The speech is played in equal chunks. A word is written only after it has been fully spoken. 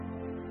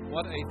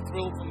What a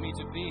thrill for me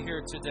to be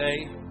here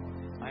today.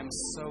 I'm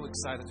so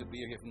excited to be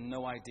here. You have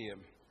no idea.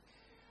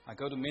 I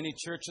go to many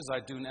churches.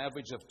 I do an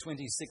average of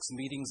 26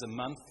 meetings a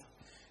month,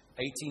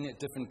 18 at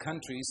different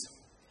countries.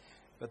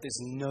 But there's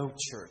no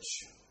church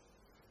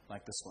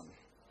like this one.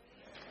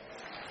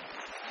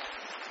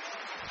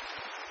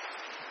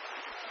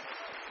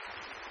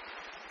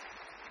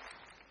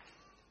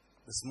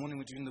 This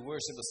morning during the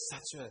worship was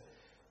such a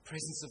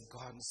presence of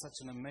God and such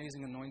an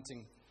amazing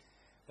anointing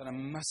that I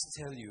must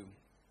tell you,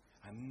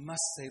 I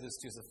must say this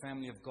to you as a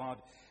family of God,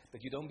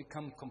 that you don't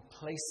become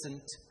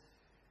complacent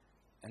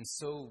and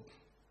so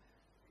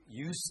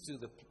used to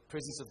the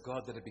presence of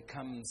God that it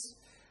becomes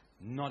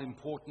not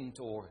important,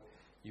 or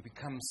you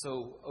become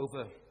so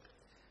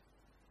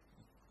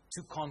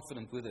too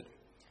confident with it.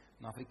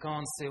 In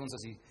Afrikaans sê ons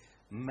as die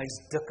mys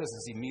dik is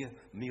die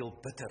meel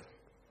bitter.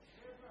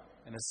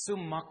 En dit is so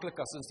maklik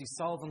as ons die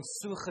salwing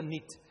so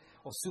geniet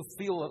of so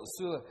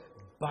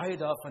baie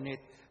daarvan het,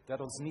 dat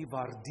ons nie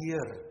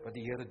waardeer wat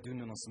die Here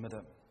doen in ons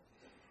midde.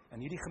 En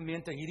hierdie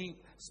gemeente, hierdie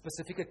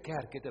spesifieke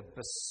kerk het 'n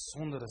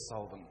besondere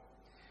salwing.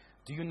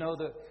 Do you know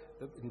that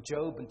in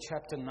Job, in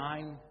chapter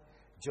 9,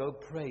 Job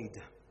prayed,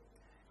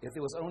 if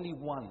there was only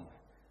one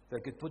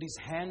that could put his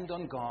hand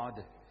on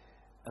God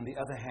and the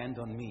other hand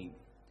on me.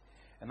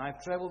 And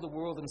I've traveled the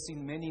world and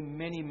seen many,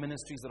 many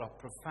ministries that are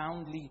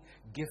profoundly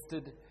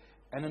gifted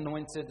and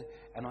anointed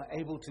and are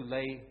able to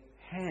lay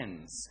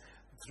hands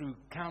through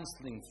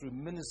counseling, through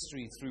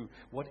ministry, through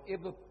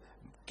whatever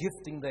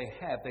gifting they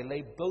have. They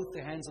lay both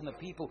their hands on the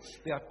people.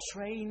 They are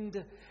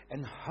trained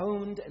and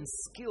honed and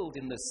skilled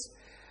in this.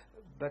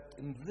 But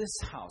in this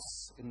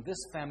house, in this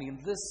family,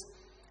 in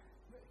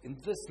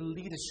this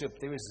leadership,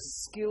 there is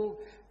a skill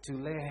to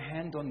lay a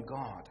hand on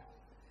God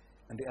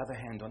and the other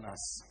hand on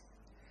us.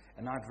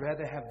 And I'd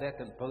rather have that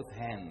than both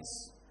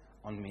hands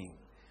on me.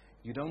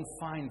 You don't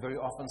find very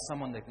often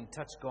someone that can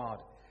touch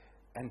God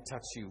and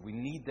touch you. We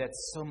need that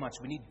so much.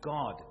 We need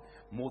God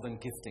more than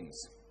giftings.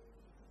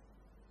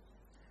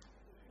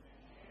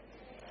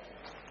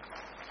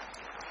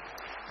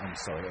 I'm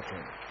sorry,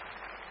 okay.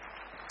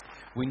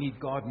 We need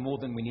God more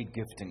than we need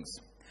giftings.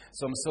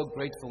 So I'm so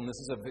grateful, and this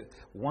is a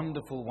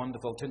wonderful,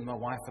 wonderful. I turned to my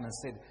wife and I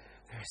said,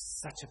 there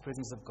is such a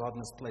presence of God in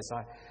this place.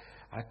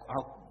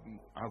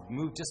 I'll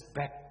move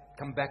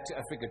come back to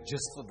Africa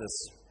just for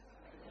this.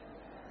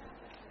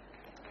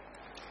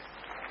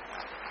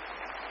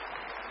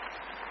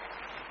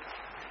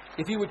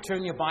 If you would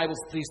turn your Bibles,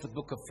 please, to the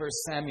book of 1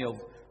 Samuel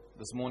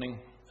this morning.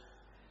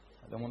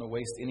 I don't want to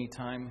waste any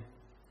time.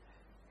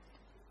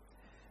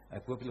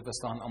 Ek hoop julle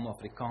verstaan almal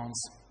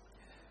Afrikaans.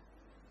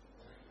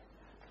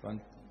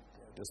 Want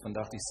dis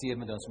vandag die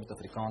 7de ons moet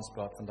Afrikaans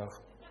praat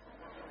vandag.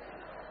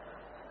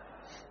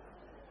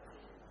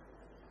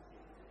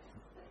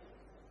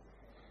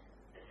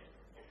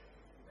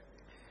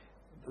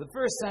 The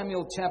 1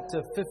 Samuel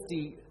chapter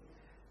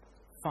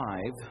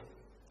 55.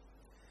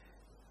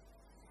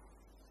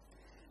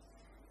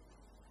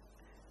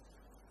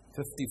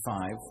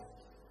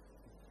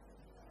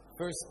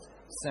 1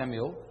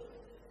 Samuel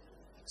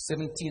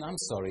 17, I'm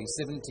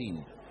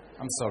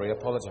sorry, I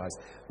apologize.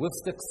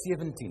 Hoofstuk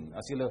 17.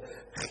 As julle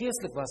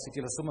geestelik was, het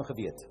julle sommer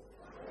geweet.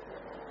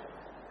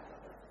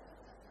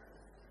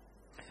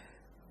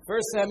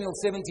 1 Samuel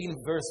 17,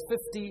 verse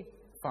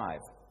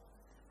 55.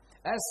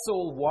 As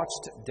Saul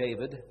watched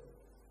David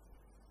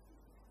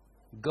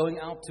going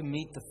out to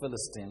meet the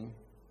Philistine,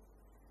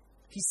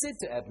 he said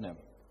to Abner,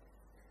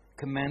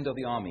 commander of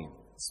the army,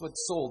 that's what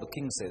Saul, the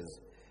king, says.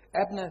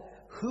 Abner,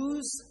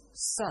 whose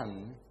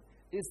son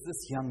is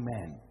this young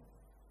man?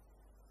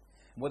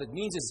 What it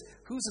means is,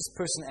 who's this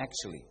person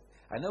actually?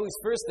 I know his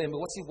first name, but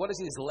what is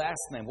his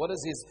last name? What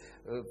is his,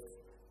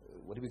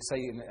 what do we say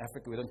in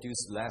Africa? We don't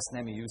use last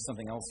name, you use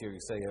something else here.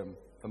 You say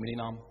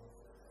familienaam.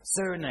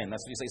 Surname,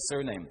 that's what you say,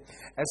 surname.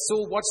 As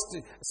Saul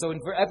watched, so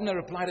Abner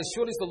replied, as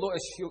surely as the Lord,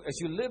 as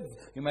you live,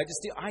 your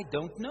majesty, I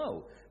don't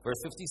know. Verse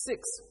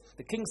 56,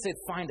 the king said,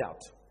 find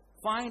out.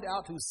 Find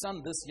out whose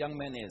son this young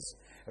man is.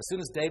 As soon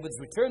as David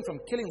returned from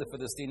killing the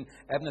Philistine,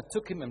 Abner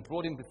took him and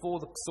brought him before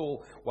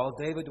Saul while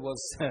David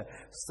was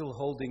still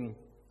holding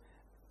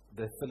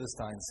the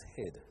Philistine's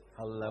head.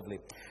 How lovely.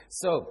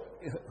 So,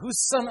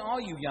 whose son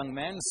are you, young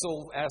man?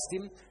 Saul asked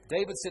him.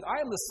 David said, I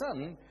am the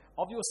son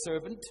of your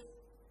servant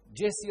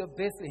Jesse of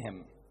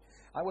Bethlehem.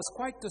 I was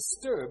quite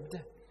disturbed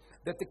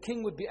that the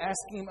king would be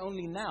asking him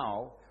only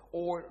now,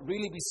 or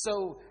really be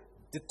so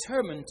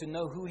determined to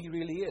know who he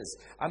really is.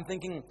 I'm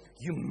thinking,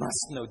 you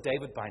must know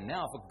David by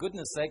now. For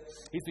goodness sake,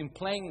 he's been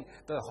playing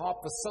the harp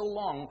for so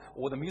long,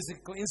 or the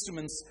musical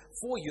instruments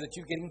for you, that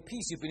you're getting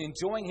peace. You've been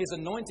enjoying his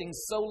anointing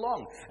so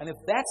long. And if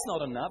that's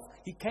not enough,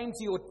 he came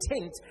to your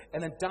tent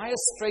in a dire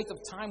strait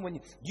of time when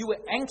you were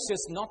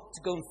anxious not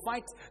to go and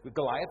fight with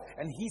Goliath,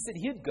 and he said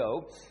he'd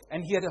go,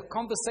 and he had a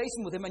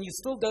conversation with him, and you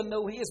still don't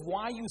know who he is.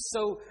 Why are you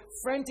so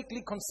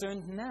frantically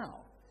concerned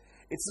now?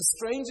 It's the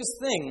strangest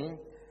thing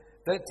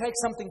that it takes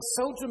something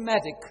so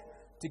dramatic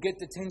to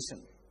get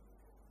attention.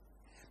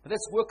 But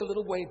let's work a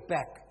little way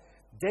back.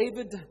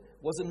 David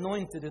was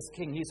anointed as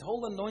king. His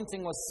whole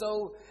anointing was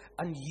so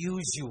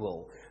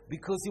unusual.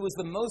 because he was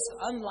the most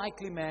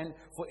unlikely man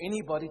for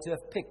anybody to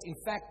have picked. In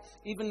fact,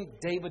 even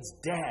David's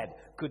dad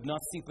could not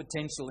see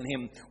potential in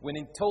him. When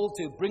he told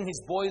to bring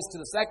his boys to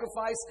the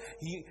sacrifice,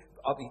 he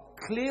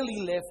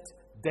clearly left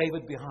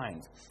David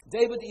behind.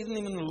 David didn't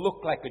even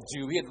look like a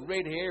Jew. He had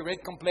red hair,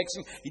 red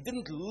complexion. He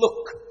didn't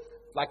look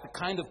like the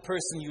kind of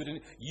person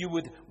you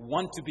would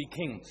want to be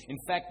king. In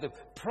fact, the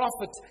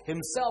prophet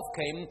himself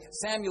came,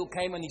 Samuel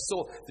came, and he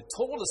saw the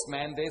tallest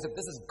man there, said,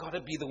 this has got to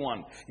be the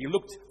one. He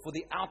looked for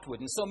the outward.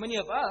 And so many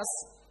of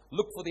us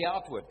look for the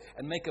outward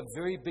and make a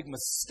very big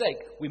mistake.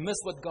 We miss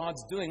what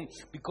God's doing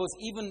because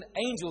even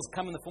angels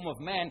come in the form of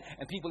man,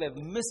 and people have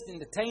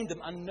misentertained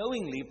them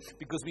unknowingly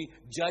because we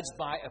judge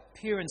by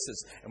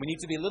appearances. And we need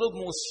to be a little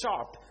more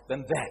sharp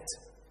than that.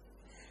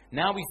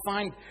 Now we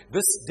find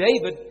this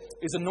David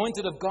is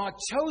anointed of God,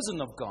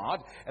 chosen of God,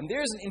 and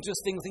there's an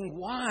interesting thing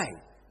why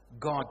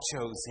God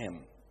chose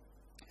him.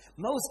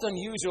 Most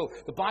unusual,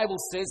 the Bible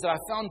says that I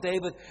found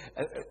David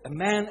a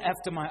man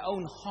after my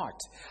own heart.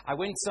 I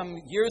went some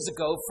years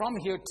ago from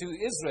here to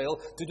Israel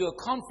to do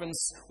a conference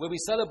where we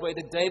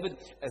celebrated David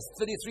as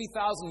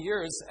 33,000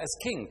 years as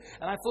king.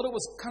 And I thought it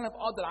was kind of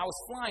odd that I was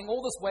flying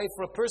all this way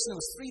for a person who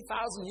was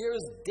 3,000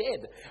 years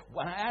dead.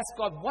 When I asked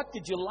God, what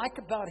did you like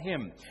about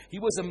him? He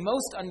was a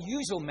most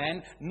unusual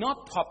man,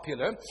 not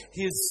popular.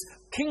 His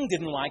king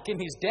didn't like him.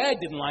 His dad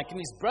didn't like him.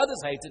 His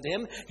brothers hated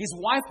him. His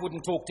wife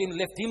wouldn't talk to him,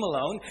 left him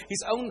alone.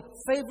 His own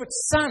favorite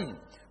son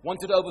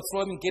wanted to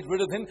overthrow him and get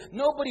rid of him.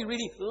 Nobody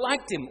really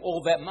liked him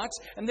all that much.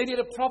 And then he had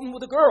a problem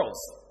with the girls.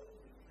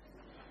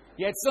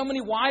 He had so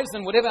many wives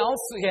and whatever else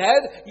he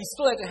had, he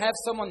still had to have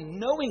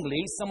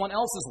someone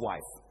else's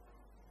wife.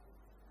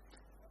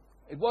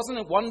 It wasn't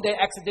a one-day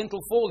accidental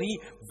fall. He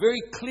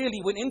very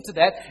clearly went into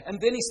that. And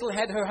then he still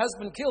had her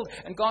husband killed.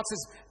 And God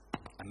says,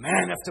 a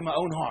man after my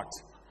own heart.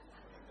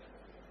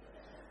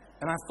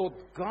 And I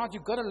thought, God,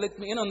 you've got to let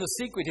me in on the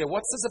secret here.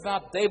 What's this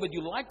about David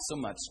you like so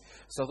much?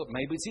 So I thought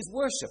maybe it's his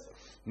worship.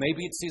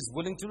 Maybe it's his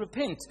willing to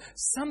repent.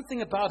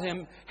 Something about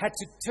him had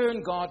to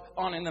turn God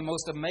on in the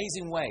most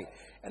amazing way.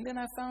 And then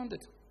I found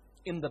it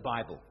in the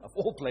Bible, of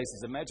all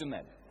places. Imagine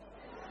that.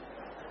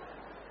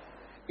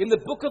 In the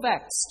book of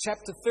Acts,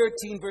 chapter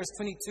 13, verse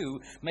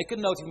 22, make a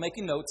note, you're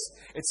making notes.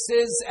 It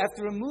says,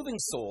 after removing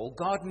Saul,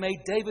 God made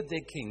David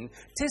their king,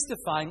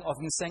 testifying of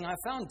him, saying, I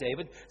found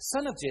David,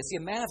 son of Jesse,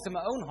 a man after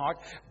my own heart,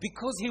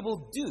 because he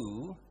will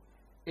do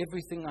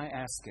everything I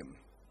ask him.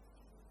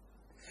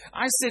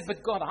 I said,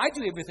 but God, I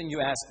do everything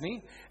you ask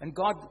me. And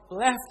God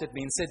laughed at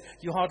me and said,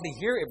 you hardly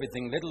hear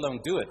everything, let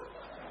alone do it.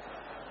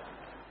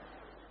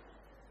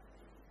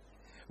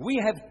 We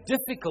have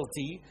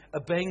difficulty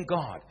obeying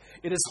God.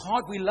 It is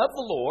hard. We love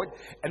the Lord,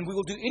 and we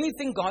will do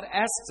anything God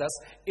asks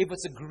us if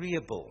it's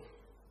agreeable.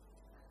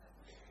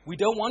 We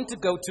don't want to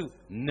go to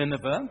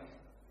Nineveh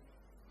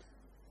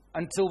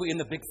until we're in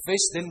the big fish,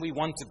 then we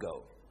want to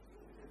go.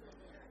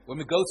 When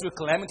we go through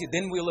calamity,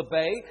 then we'll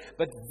obey.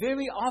 But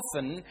very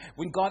often,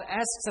 when God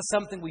asks us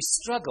something, we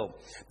struggle.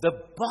 The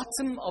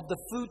bottom of the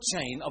food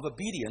chain of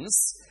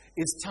obedience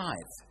is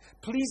tithe.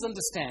 Please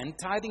understand,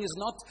 tithing is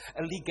not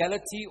a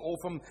legality or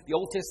from the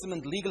Old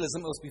Testament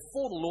legalism. It was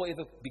before the law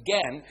ever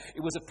began. It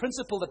was a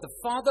principle that the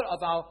father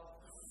of our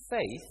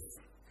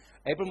faith,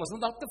 Abram was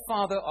not the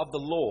father of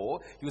the law,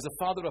 he was a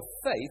father of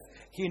faith.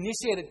 He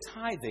initiated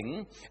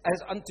tithing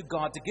as unto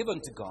God, to give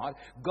unto God.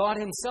 God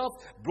himself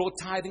brought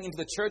tithing into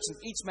the church, and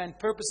each man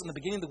purposed in the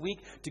beginning of the week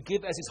to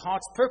give as his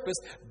heart's purpose,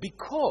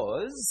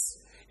 because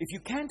if you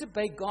can't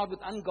obey God with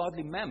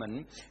ungodly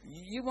mammon,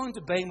 you won't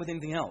obey him with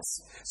anything else.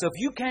 So if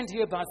you can't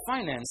hear about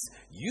finance,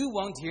 you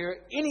won't hear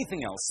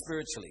anything else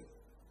spiritually.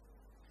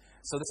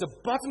 So that's the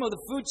bottom of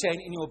the food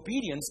chain in your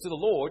obedience to the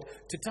Lord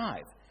to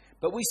tithe.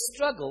 But we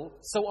struggle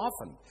so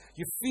often.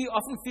 You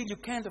often feel you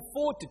can't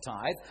afford to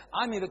tithe.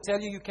 I'm here to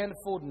tell you can't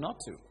afford not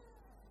to.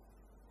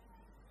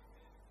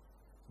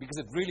 Because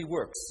it really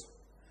works.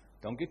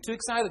 Don't get too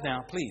excited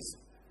now, please.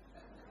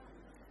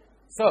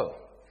 So,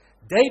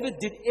 David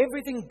did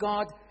everything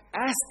God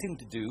asked him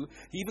to do.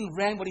 He even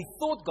ran what he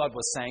thought God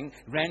was saying,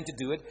 ran to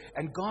do it.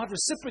 And God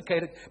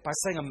reciprocated by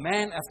saying, a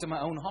man after my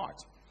own heart.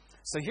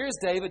 So here's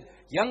David,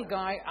 young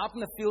guy, out in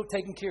the field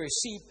taking care of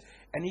sheep.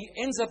 And he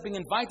ends up being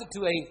invited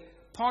to a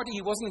party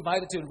he wasn't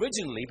invited to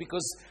originally,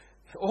 because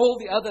all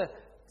the other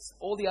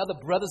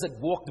brothers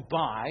had walked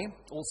by,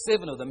 all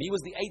 7 of them. He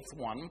was the 8th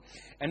one.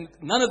 And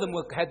none of them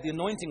had the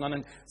anointing on.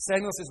 And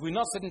Samuel says, we're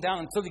not sitting down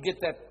until you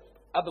get that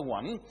other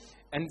one.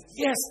 And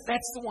yes,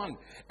 that's the one.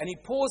 And he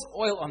pours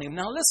oil on him.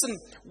 Now listen,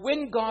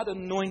 when God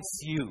anoints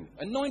you,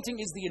 anointing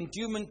is the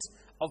endowment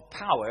of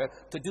power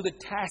to do the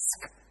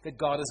task that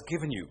God has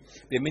given you.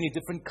 There are many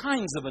different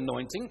kinds of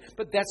anointing,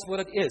 but that's what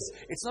it is.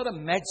 It's not a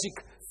magic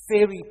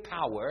fairy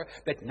power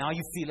that now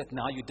you feel it,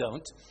 now you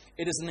don't.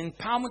 It is an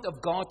empowerment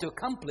of God to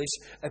accomplish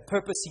a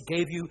purpose He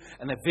gave you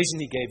and a vision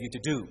He gave you to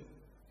do.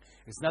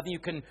 There's nothing you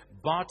can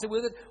barter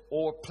with it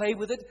or play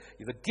with it.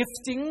 The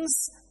giftings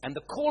and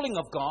the calling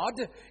of God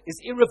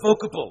is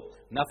irrevocable.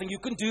 Nothing you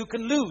can do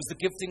can lose the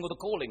gifting or the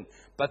calling.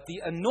 But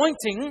the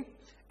anointing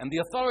and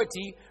the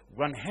authority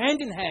run hand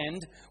in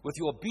hand with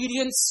your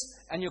obedience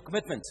and your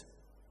commitment.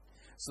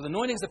 So the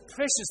anointing is a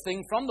precious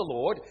thing from the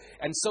Lord,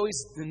 and so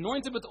he's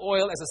anointed with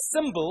oil as a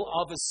symbol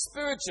of a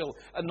spiritual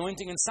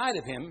anointing inside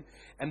of him.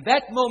 And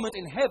that moment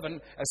in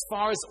heaven, as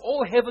far as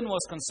all heaven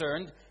was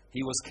concerned,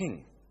 he was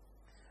king.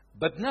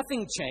 But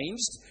nothing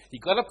changed. He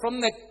got up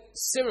from that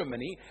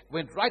ceremony,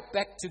 went right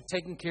back to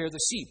taking care of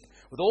the sheep.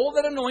 With all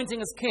that anointing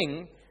as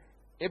king,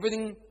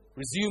 everything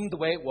resumed the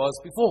way it was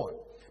before.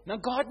 Now,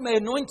 God may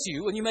anoint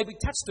you, and you may be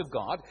touched of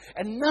God,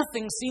 and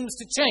nothing seems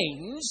to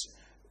change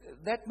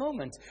that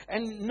moment.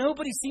 And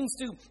nobody seems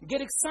to get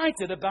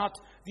excited about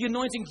the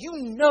anointing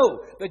you know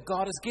that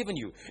God has given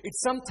you. It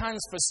sometimes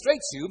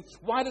frustrates you.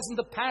 Why doesn't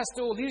the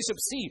pastor or leadership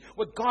see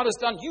what God has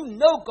done? You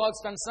know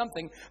God's done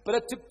something, but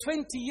it took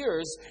 20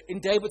 years in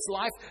David's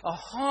life, a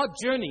hard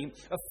journey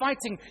of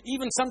fighting,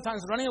 even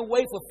sometimes running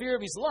away for fear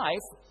of his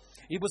life.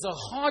 It was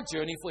a hard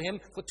journey for him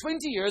for 20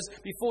 years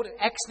before it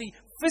actually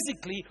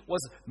physically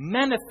was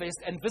manifest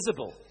and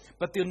visible.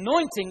 But the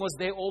anointing was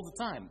there all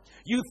the time.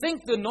 You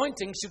think the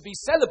anointing should be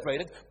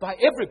celebrated by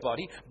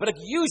everybody, but it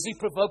usually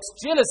provokes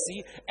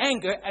jealousy,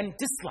 anger, and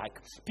dislike.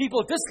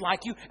 People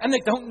dislike you, and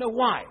they don't know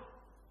why.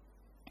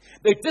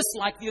 They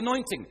dislike the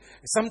anointing,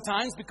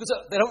 sometimes because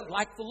they don't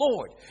like the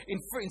Lord. In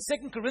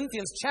 2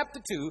 Corinthians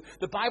chapter 2,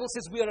 the Bible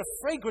says we are a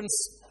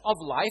fragrance of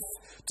life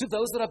to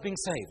those that are being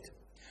saved.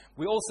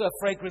 We're also a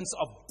fragrance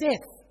of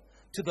death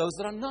to those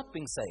that are not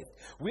being saved.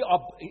 We are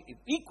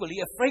equally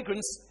a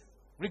fragrance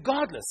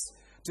regardless.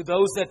 To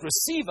those that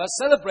receive us,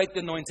 celebrate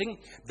the anointing,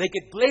 they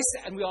get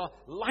blessed, and we are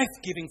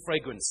life-giving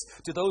fragrance.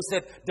 To those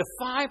that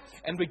defy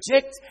and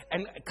reject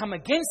and come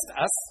against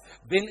us,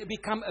 then it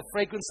become a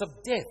fragrance of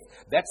death.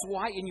 That's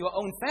why in your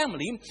own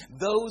family,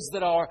 those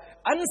that are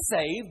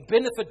unsaved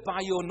benefit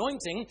by your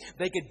anointing.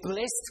 They get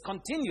blessed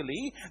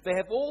continually. They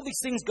have all these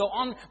things go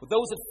on.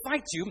 Those that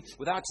fight you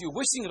without you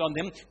wishing it on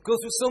them go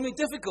through so many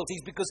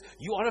difficulties because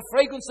you are a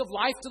fragrance of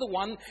life to the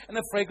one and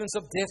a fragrance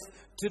of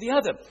death to the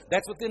other.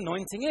 That's what the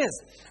anointing is.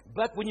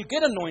 But when you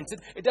get anointed,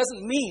 it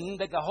doesn't mean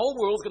that the whole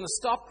world's going to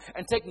stop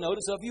and take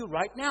notice of you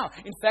right now.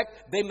 In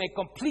fact, they may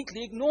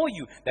completely ignore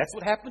you. That's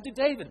what happened to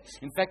David.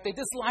 In fact, they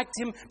disliked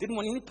him, didn't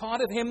want any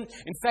part of him.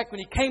 In fact, when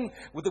he came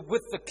with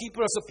the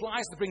keeper of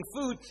supplies to bring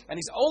food, and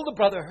his older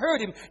brother heard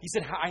him, he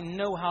said, I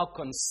know how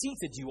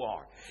conceited you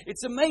are.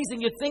 It's amazing.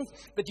 You think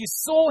that you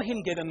saw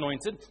him get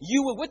anointed.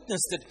 You were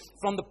witnessed it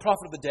from the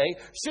prophet of the day.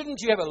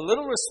 Shouldn't you have a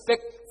little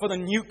respect for the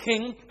new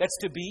king that's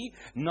to be?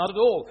 Not at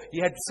all.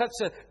 He had such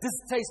a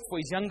distaste for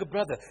his younger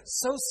brother.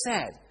 So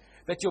sad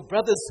that your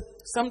brothers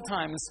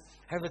sometimes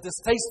have a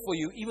distaste for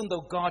you, even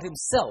though God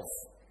himself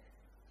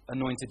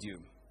anointed you.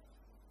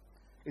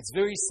 It's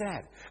very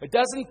sad. It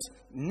doesn't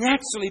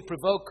naturally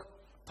provoke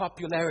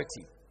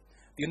popularity.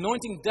 The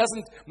anointing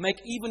doesn't make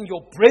even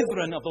your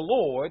brethren of the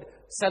Lord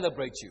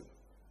celebrate you.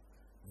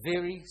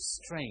 Very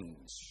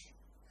strange.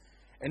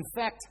 In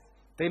fact,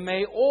 they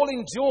may all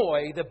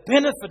enjoy the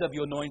benefit of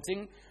your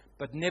anointing,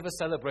 but never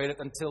celebrate it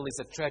until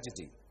there's a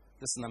tragedy.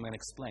 Listen, I'm going to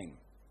explain.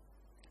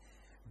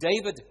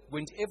 David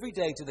went every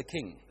day to the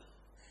king.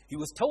 He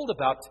was told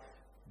about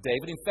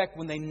David. In fact,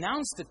 when they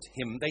announced it to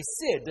him, they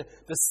said,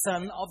 the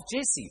son of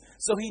Jesse.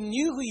 So he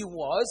knew who he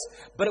was,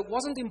 but it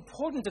wasn't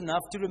important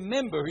enough to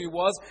remember who he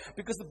was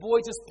because the boy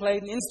just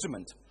played an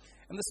instrument.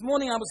 And this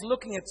morning I was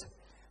looking at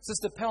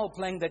Sister Pell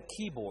playing that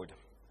keyboard.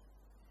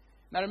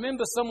 And I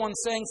remember someone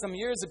saying some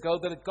years ago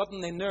that it got on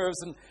their nerves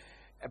and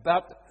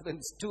about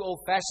it's too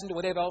old-fashioned or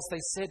whatever else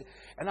they said.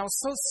 And I was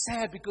so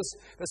sad because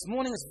this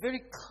morning it's very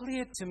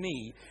clear to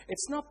me.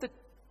 It's not the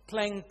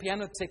playing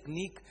piano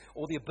technique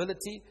or the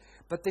ability,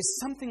 but there's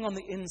something on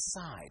the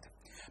inside.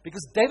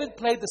 Because David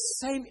played the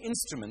same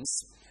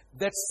instruments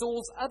that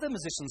Saul's other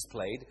musicians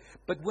played,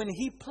 but when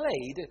he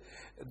played,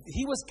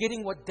 he was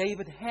getting what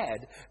David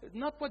had,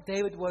 not what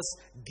David was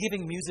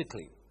giving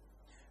musically.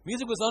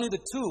 Music was only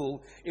the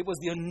tool. It was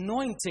the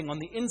anointing on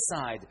the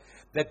inside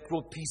that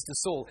brought peace to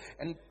Saul.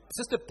 And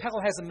Sister Pell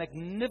has a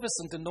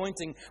magnificent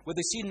anointing.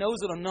 Whether she knows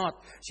it or not,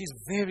 she's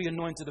very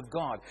anointed of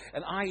God.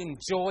 And I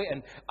enjoy,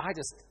 and I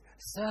just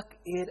suck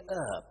it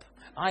up.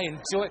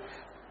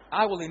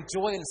 I will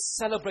enjoy and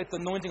celebrate the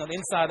anointing on the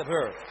inside of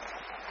her.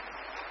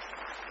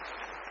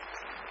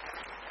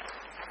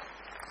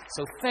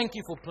 So thank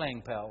you for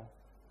playing, Pell.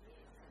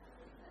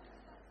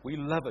 We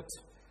love it.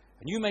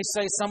 And you may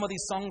say some of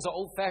these songs are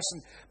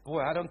old-fashioned. Boy,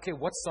 I don't care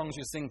what songs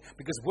you sing,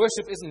 because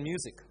worship isn't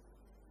music.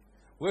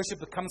 Worship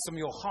that comes from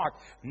your heart.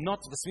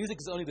 This music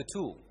is only the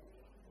tool.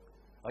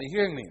 Are you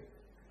hearing me?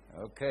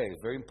 Okay,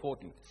 very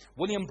important.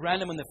 William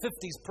Branham in the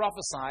 50s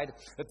prophesied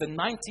that the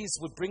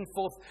 90s would bring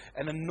forth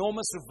an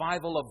enormous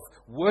revival of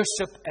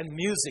worship and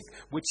music,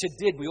 which it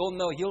did. We all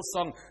know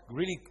Hillsong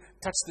really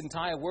touched the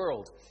entire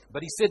world.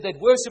 But he said that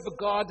worship of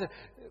God,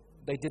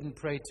 they didn't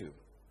pray to.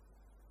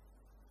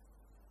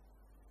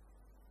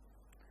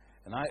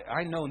 And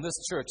I know in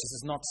this church this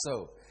is not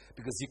so,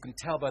 because you can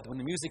tell by when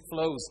the music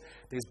flows,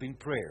 there's been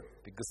prayer,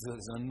 because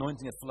there's an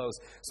anointing that flows.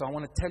 So I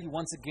want to tell you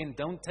once again,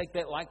 don't take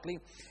that lightly.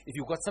 If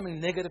you've got something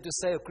negative to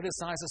say or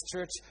criticize this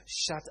church,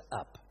 shut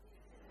up.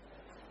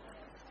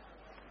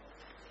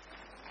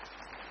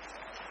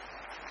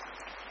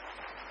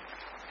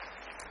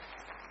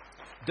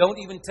 Don't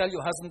even tell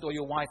your husband or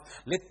your wife.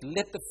 Let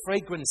the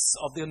fragrance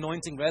of the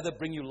anointing rather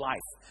bring you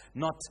life,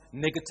 not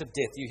negative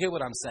death. You hear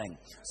what I'm saying?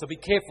 So be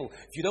careful.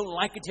 If you don't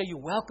like it here,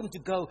 you're welcome to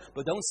go,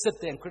 but don't sit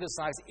there and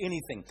criticize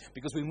anything,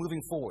 because we're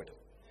moving forward.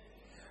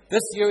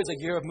 This year is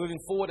a year of moving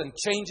forward and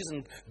changes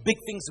and big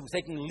things.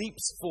 We're taking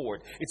leaps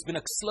forward. It's been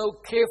a slow,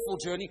 careful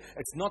journey.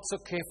 It's not so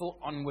careful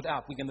onward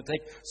out. We're going to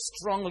take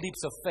strong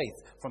leaps of faith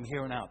from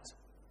here on out.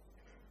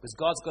 Because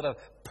God's got a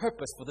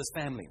purpose for this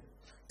family.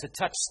 To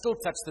still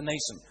touch the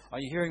nation. Are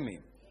you hearing me?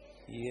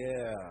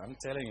 Yeah, I'm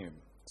telling you.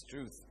 It's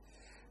truth.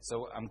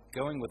 So I'm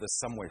going with this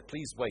somewhere.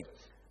 Please wait.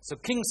 So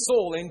King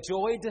Saul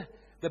enjoyed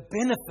the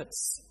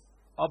benefits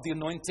of the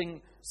anointing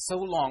so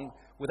long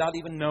without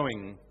even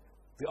knowing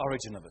the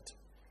origin of it,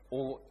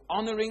 or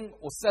honoring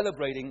or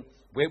celebrating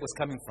where it was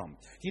coming from.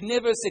 He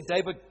never said,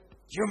 David,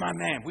 you're my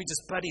man, we're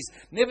just buddies.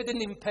 Never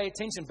didn't even pay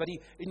attention, but he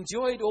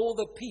enjoyed all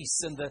the peace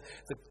and the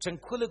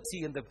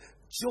tranquility and the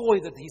joy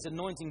that his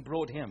anointing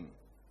brought him.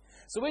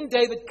 So when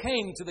David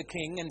came to the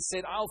king and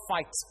said, I'll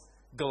fight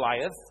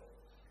Goliath,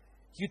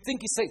 you'd think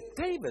he'd say,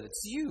 David,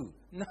 it's you.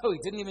 No, he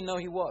didn't even know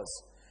he was.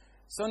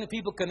 So many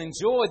people can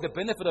enjoy the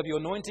benefit of your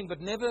anointing, but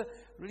never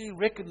really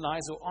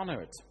recognize or honor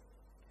it.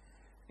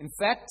 In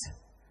fact,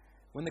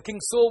 when the King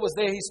Saul was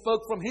there, he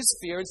spoke from his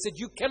fear and said,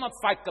 you cannot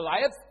fight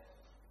Goliath.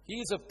 He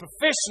is a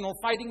professional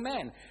fighting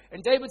man.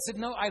 And David said,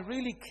 no, I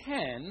really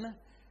can.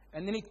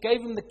 And then he gave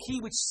him the key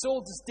which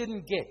Saul just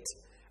didn't get.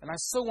 And I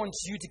so want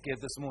you to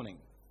give this morning.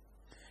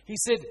 He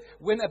said,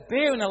 when a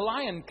bear and a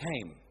lion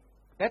came,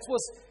 that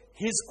was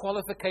his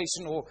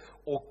qualification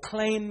or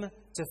claim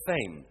to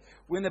fame.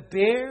 When a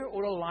bear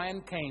or a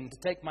lion came to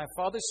take my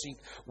father's sheep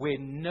where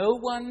no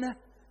one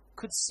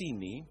could see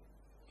me,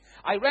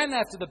 I ran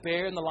after the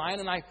bear and the lion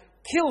and I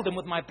killed them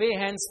with my bare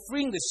hands,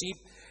 freeing the sheep.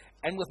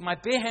 And with my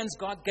bare hands,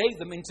 God gave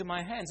them into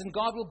my hands. And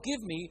God will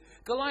give me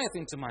Goliath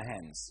into my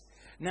hands.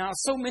 Now,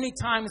 so many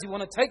times you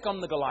want to take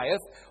on the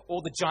Goliath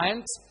or the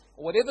giant,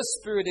 or whatever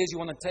spirit is you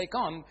want to take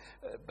on,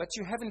 but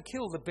you haven't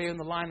killed the bear and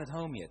the lion at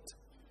home yet.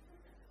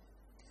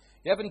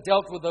 You haven't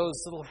dealt with those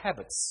little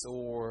habits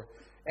or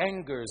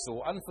angers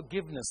or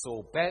unforgiveness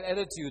or bad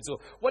attitudes or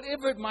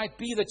whatever it might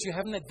be that you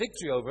haven't had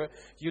victory over.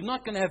 You're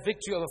not going to have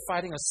victory over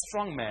fighting a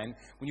strong man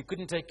when you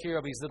couldn't take care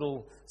of his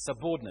little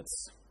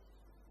subordinates.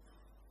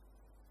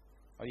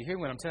 Are you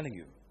hearing what I'm telling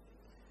you?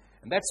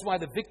 And that's why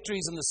the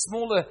victories in the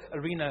smaller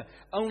arena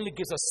only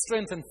gives us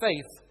strength and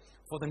faith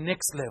for the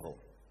next level.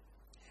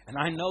 And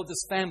I know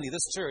this family,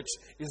 this church,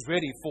 is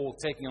ready for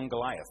taking on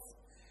Goliath.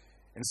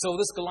 And so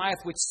this Goliath,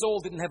 which Saul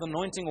didn't have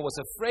anointing or was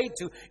afraid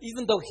to,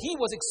 even though he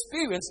was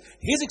experienced,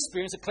 his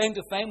experience, a claim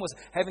to fame, was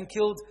having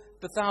killed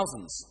the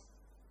thousands.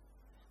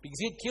 Because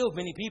he had killed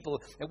many people.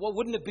 And what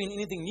wouldn't have been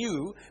anything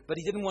new, but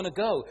he didn't want to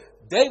go.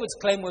 David's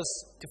claim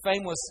to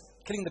fame was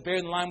killing the bear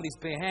and the lion with his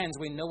bare hands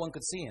where no one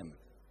could see him.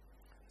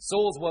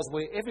 Saul's was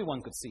where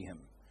everyone could see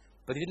him.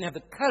 But he didn't have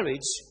the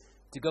courage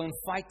to go and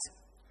fight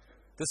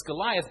this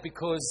Goliath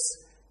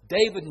because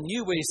David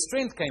knew where his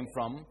strength came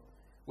from,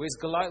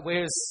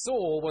 whereas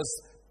Saul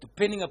was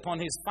depending upon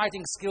his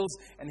fighting skills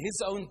and his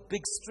own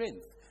big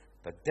strength.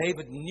 But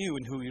David knew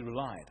in who he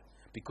relied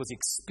because he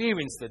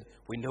experienced it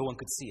where no one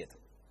could see it.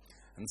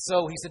 And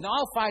so he said, no,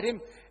 I'll fight him.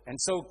 And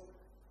so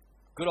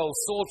good old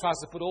Saul tries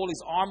to put all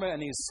his armor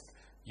and his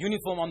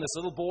uniform on this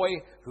little boy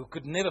who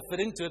could never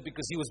fit into it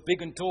because he was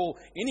big and tall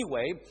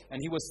anyway,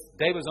 and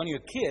David was only a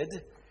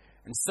kid.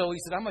 And so he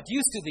said, I'm not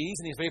used to these,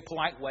 in his very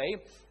polite way.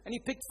 And he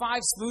picked 5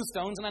 smooth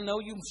stones, and I'm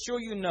sure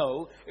you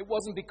know, it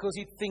wasn't because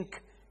he'd think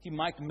he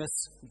might miss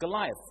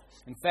Goliath.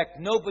 In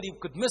fact, nobody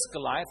could miss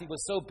Goliath. He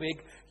was so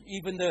big,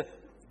 even the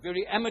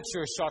very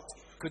amateur shot,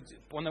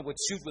 one that would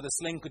shoot with a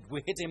sling, could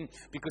hit him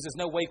because there's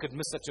no way he could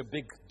miss such a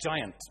big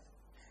giant.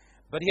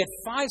 But he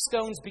had 5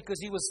 stones because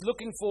he was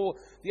looking for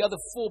the other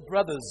 4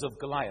 brothers of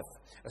Goliath.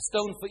 A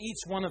stone for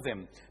each one of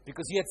them.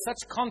 Because he had such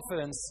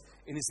confidence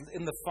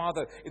in the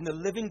Father, in the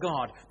living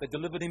God that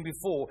delivered him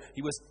before.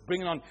 He was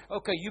bringing on,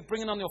 okay, you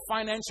bringing on your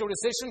financial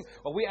recession,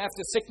 or we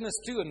after sickness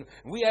too, and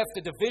we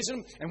after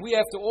division, and we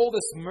after all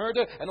this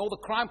murder and all the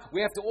crime.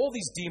 We after all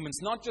these demons,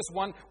 not just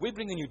one. We're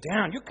bringing you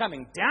down. You're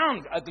coming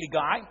down, ugly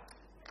guy.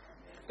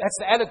 That's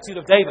the attitude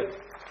of David.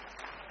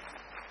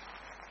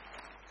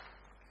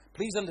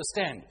 Please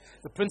understand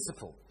the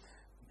principle.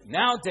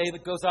 Now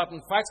David goes out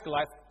and fights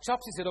Goliath,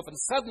 chops his head off, and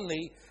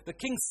suddenly, the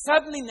king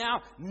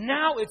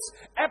now it's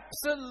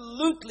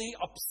absolutely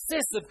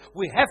obsessive.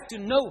 We have to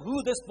know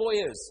who this boy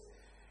is.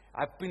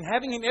 I've been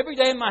having him every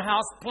day in my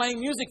house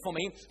playing music for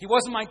me. He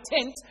was in my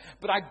tent,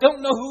 but I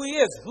don't know who he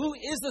is. Who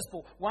is this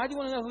boy? Why do you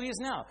want to know who he is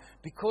now?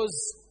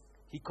 Because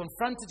he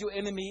confronted your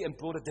enemy and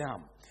brought it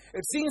down.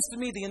 It seems to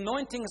me the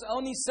anointing is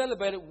only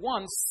celebrated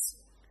once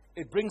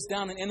it brings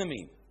down an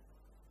enemy.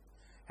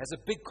 Has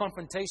a big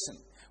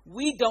confrontation.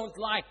 We don't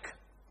like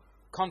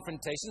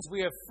confrontations.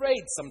 We are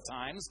afraid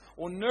sometimes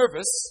or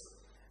nervous,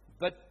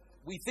 but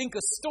we think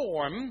a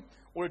storm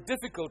or a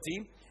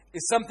difficulty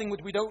is something which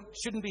we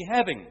shouldn't be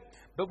having.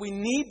 But we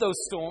need those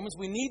storms,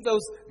 we need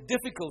those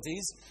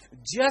difficulties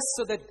just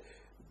so that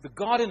the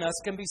God in us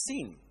can be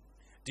seen.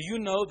 Do you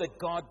know that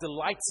God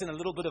delights in a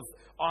little bit of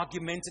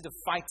argumentative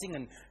fighting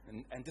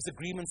and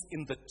disagreements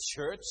in the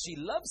church? He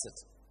loves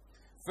it.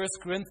 1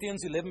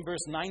 Corinthians 11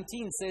 verse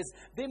 19 says,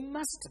 there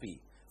must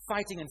be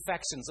fighting and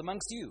factions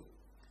amongst you,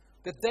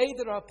 that they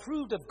that are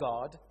approved of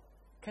God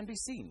can be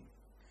seen.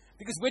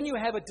 Because when you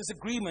have a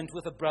disagreement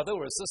with a brother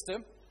or a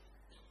sister,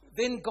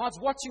 then God's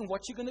watching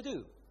what you're going to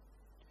do.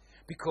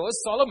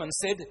 Because Solomon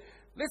said,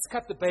 let's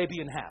cut the baby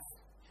in half.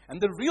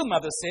 And the real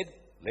mother said,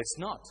 let's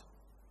not.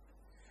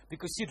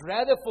 Because she'd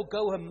rather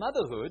forego her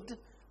motherhood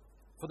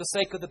for the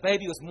sake of the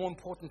baby was more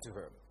important to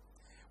her.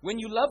 When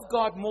you love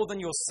God more than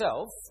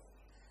yourself,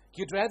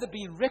 you'd rather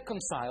be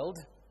reconciled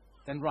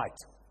than right.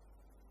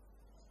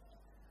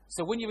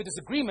 So when you have a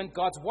disagreement,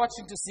 God's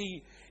watching to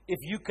see if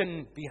you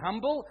can be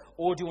humble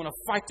or do you want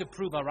to fight to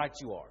prove how right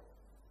you are.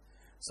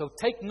 So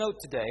take note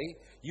today,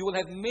 you will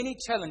have many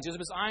challenges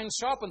because iron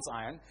sharpens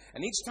iron.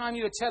 And each time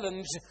you are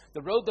challenged,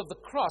 the road of the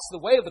cross, the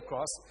way of the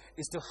cross,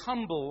 is to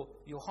humble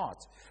your heart.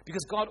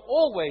 Because God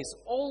always,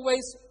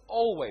 always,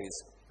 always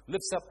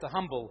lifts up the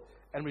humble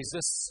and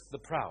resists the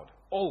proud.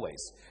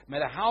 Always. No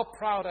matter how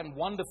proud and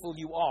wonderful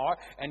you are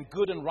and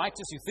good and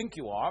righteous you think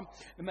you are,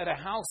 no matter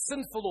how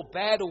sinful or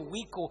bad or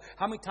weak or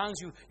how many times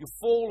you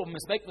fall or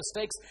make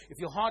mistakes, if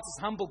your heart is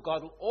humble,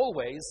 God will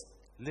always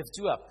lift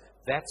you up.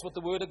 That's what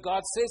the Word of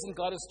God says, and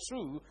God is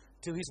true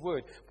to His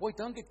Word. Boy,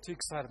 don't get too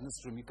excited in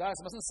this room. You guys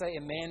mustn't say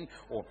amen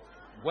or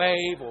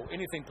wave or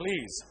anything,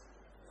 please.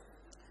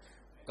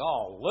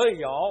 Golly,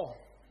 y'all.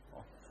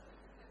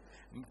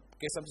 I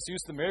guess I'm just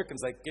used to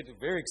Americans. They get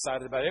very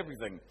excited about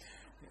everything.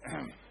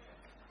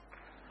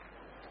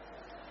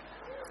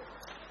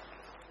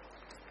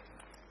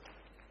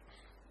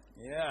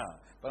 Yeah,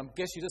 but I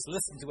guess you just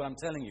listen to what I'm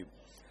telling you.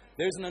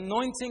 There's an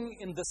anointing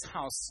in this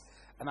house.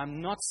 And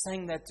I'm not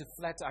saying that to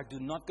flatter. I do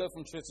not go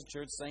from church to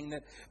church saying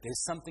that.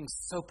 There's something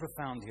so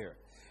profound here.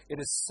 It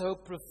is so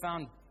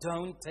profound.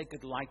 Don't take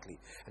it lightly.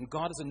 And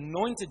God has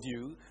anointed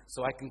you,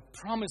 so I can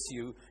promise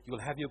you, you'll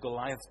have your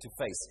Goliath to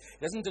face.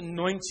 He doesn't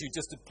anoint you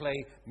just to play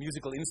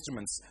musical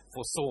instruments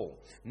for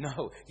Saul.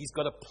 No, He's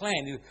got a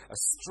plan. A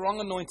strong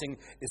anointing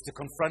is to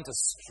confront a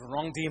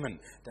strong demon.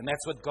 And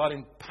that's what God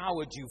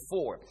empowered you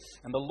for.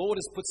 And the Lord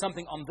has put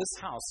something on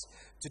this house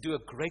to do a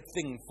great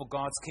thing for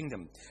God's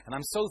kingdom. And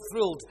I'm so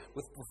thrilled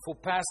for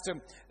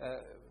Pastor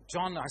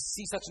John. I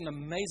see such an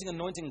amazing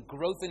anointing and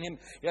growth in him.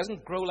 He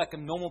doesn't grow like a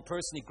normal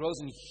person. He grows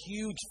in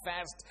huge,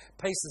 fast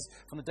paces.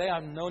 From the day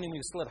I've known him, he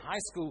was still at high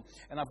school,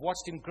 and I've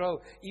watched him grow.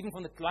 Even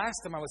from the last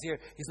time I was here,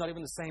 he's not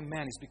even the same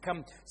man. He's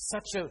become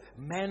such a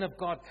man of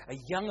God, a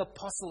young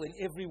apostle in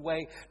every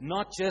way,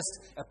 not just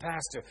a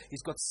pastor.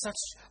 He's got such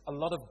a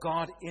lot of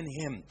God in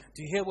him.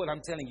 Do you hear what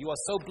I'm telling you? You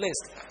are so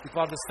blessed to be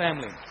part of this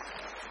family.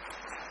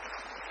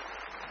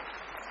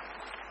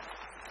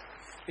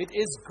 It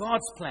is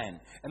God's plan,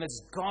 and it's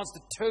God's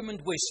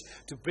determined wish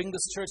to bring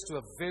this church to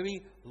a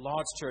very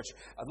large church.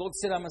 The Lord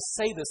said, I must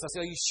say this. I said,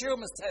 are you sure I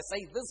must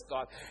say this,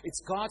 God?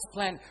 It's God's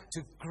plan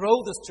to grow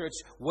this church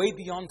way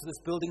beyond to this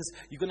buildings.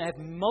 You're going to have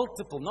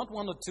multiple, not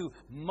one or two,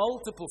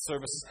 multiple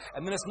services,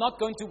 and then it's not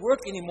going to work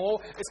anymore.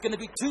 It's going to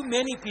be too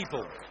many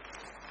people.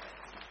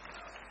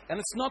 And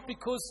it's not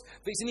because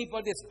there's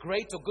anybody that's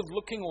great or good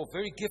looking or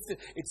very gifted.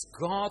 It's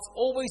God's,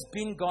 always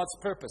been God's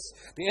purpose.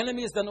 The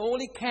enemy has done all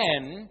he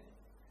can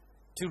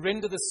to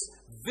render this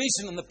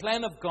vision and the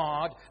plan of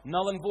God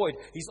null and void.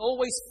 He's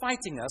always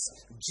fighting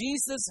us.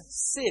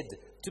 Jesus said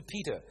to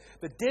Peter,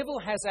 the devil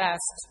has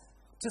asked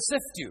to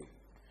sift you.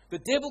 The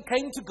devil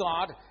came to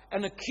God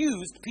and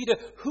accused Peter,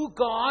 who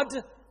God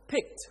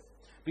picked.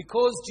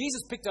 Because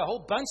Jesus picked a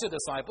whole bunch of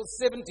disciples,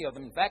 70 of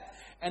them in fact,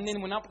 and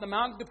then went up the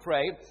mountain to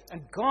pray,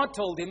 and God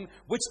told him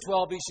which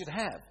 12 he should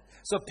have.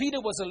 So Peter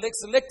was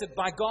selected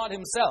by God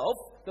himself,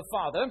 the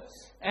Father,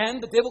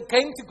 and the devil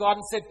came to God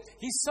and said,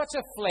 he's such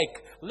a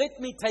flake, let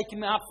me take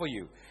him out for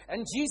you.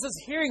 And Jesus,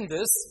 hearing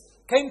this,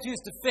 came to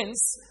his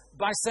defense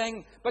by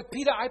saying, but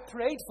Peter, I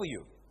prayed for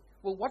you.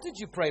 Well, what did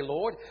you pray,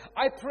 Lord?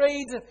 I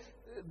prayed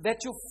that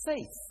your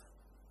faith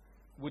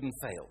wouldn't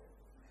fail.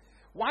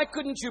 Why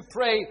couldn't you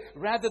pray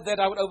rather that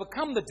I would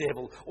overcome the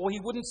devil, or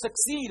he wouldn't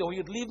succeed, or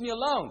he'd leave me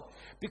alone?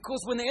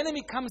 Because when the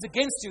enemy comes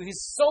against you,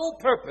 his sole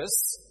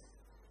purpose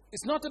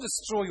is not to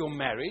destroy your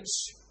marriage,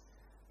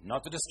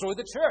 not to destroy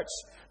the church,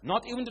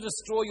 not even to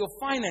destroy your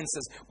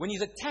finances. When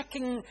he's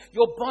attacking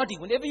your body,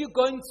 whenever you're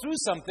going through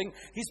something,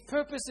 his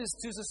purpose is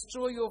to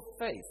destroy your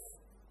faith.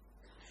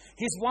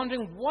 He's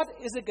wondering, what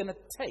is it going to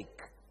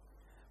take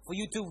for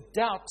you to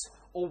doubt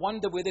or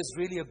wonder whether there's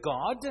really a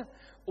God,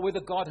 or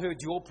whether God heard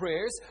your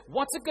prayers?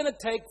 What's it going to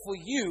take for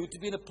you to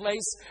be in a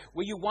place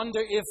where you wonder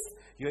if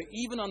you're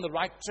even on the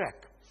right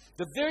track?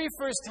 The very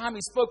first time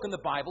he spoke in the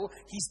Bible,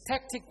 his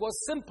tactic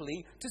was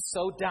simply to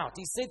sow doubt.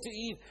 He said to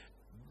Eve,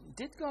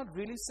 did God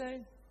really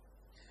say?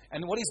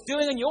 And what he's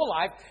doing in your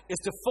life is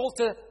to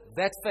filter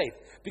that faith.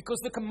 Because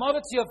the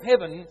commodity of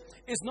heaven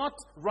is not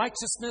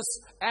righteousness,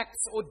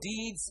 acts, or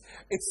deeds.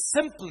 It's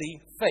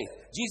simply faith.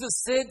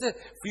 Jesus said,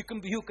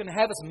 you can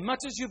have as much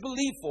as you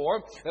believe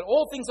for, that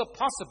all things are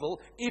possible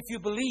if you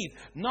believe.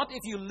 Not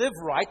if you live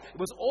right. It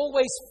was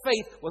always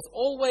faith, was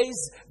always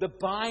the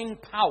buying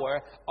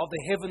power of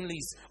the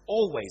heavenlies,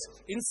 always.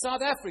 In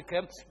South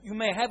Africa, you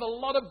may have a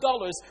lot of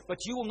dollars, but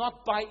you will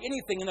not buy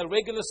anything in a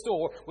regular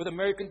store with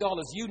American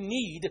dollars. You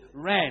need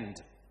rand.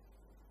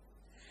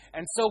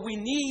 And so we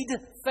need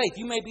faith.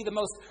 You may be the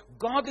most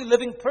godly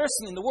living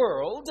person in the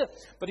world,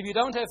 but if you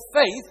don't have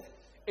faith,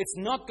 it's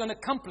not going to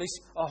accomplish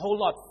a whole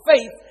lot.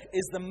 Faith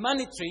is the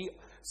monetary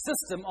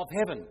system of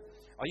heaven.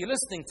 Are you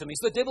listening to me?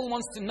 So the devil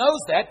wants to know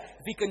that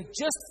if he can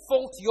just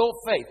fault your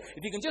faith,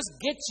 if he can just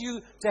get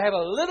you to have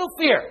a little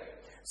fear.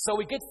 So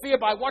we get fear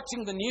by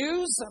watching the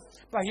news,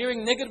 by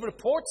hearing negative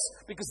reports,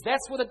 because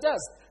that's what it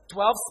does.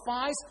 12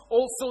 spies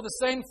all saw the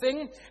same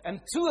thing, and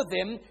 2 of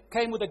them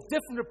came with a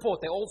different report.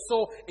 They all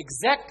saw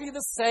exactly the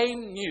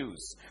same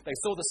news. They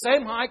saw the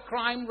same high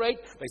crime rate.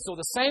 They saw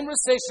the same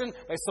recession.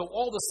 They saw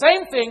all the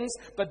same things,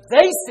 but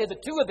they said, the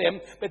 2 of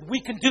them, that we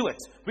can do it.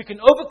 We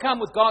can overcome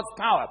with God's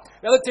power.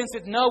 The other 10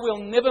 said, no,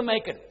 we'll never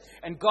make it.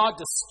 And God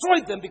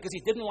destroyed them because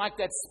He didn't like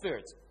that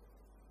spirit.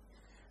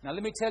 Now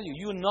let me tell you,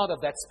 you're not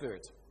of that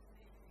spirit.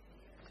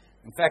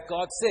 In fact,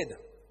 God said,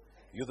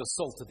 you're the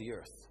salt of the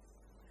earth.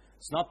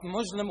 It's not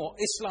Muslim or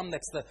Islam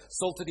that's the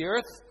salt of the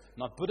earth,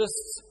 not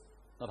Buddhists,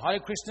 not Hare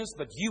Krishnas,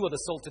 but you are the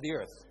salt of the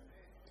earth.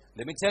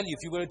 Let me tell you,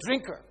 if you were a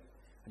drinker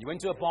and you went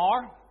to a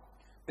bar,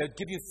 they'd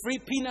give you free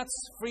peanuts,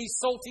 free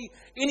salty,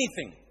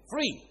 anything,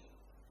 free.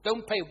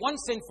 Don't pay 1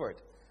 cent for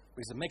it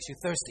because it makes you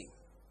thirsty.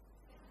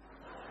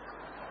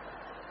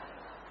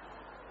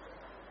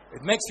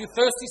 It makes you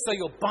thirsty, so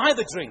you'll buy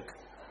the drink.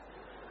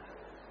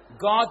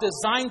 God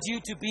designed you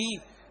to be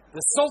the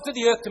salt of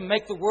the earth to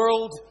make the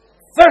world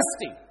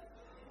thirsty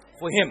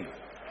for Him.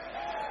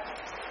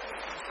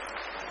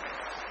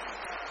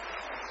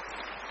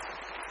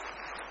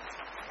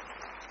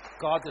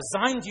 God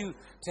designed you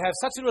to have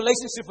such a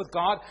relationship with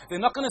God. They're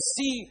not going to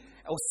see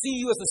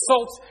you as the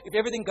salt if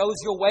everything goes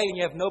your way and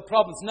you have no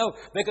problems. No,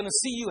 they're going to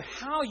see you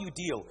how you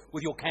deal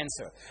with your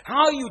cancer,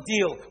 how you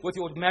deal with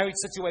your marriage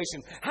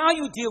situation, how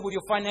you deal with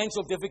your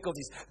financial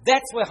difficulties.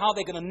 That's how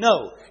they're going to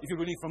know if you're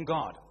really from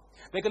God.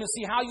 They're going to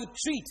see how you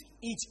treat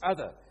each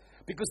other.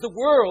 Because the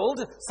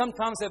world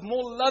sometimes have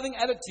more loving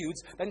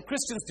attitudes than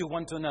Christians do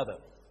one to another.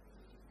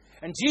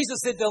 And Jesus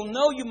said, they'll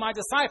know you, my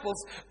disciples,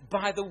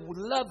 by the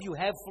love you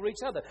have for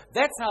each other.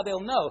 That's how they'll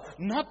know.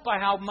 Not by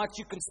how much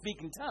you can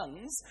speak in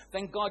tongues.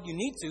 Thank God you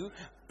need to.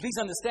 Please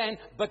understand.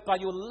 But by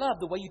your love,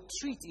 the way you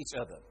treat each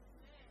other.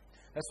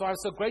 That's why I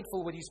was so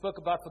grateful when you spoke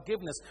about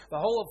forgiveness. The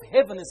whole of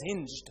heaven is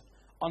hinged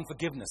on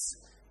forgiveness.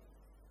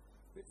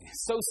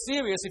 It's so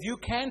serious. If you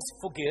can't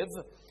forgive,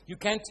 you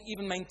can't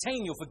even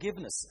maintain your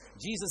forgiveness.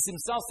 Jesus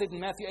Himself said in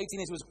Matthew 18,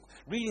 as He was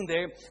reading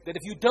there, that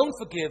if you don't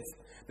forgive,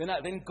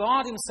 then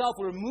God Himself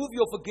will remove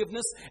your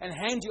forgiveness and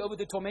hand you over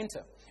to the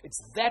tormentor. It's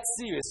that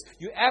serious.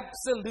 You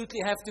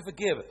absolutely have to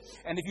forgive.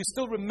 And if you're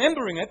still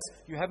remembering it,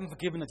 you haven't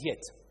forgiven it yet.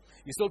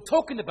 You're still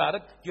talking about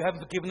it, you haven't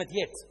forgiven it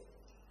yet.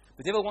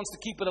 The devil wants to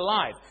keep it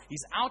alive.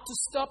 He's out to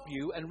stop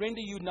you and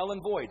render you null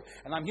and void.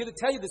 And I'm here to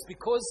tell you this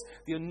because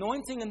the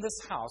anointing in this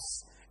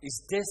house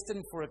is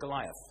destined for a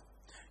Goliath.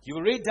 You've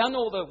already done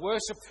all the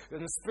worship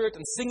in the Spirit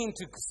and singing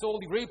to Saul.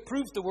 You've already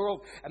proved the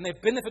world, and they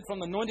benefit from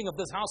the anointing of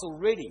this house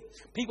already.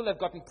 People have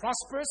gotten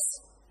prosperous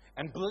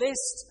and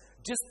blessed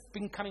just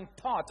becoming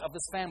part of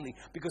this family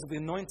because of the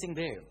anointing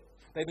there.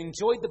 They've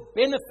enjoyed the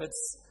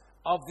benefits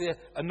of the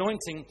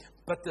anointing,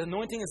 but the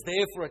anointing is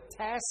there for a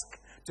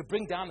task to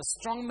bring down a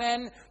strong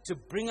man, to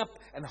bring up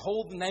and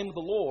hold the name of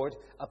the Lord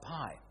up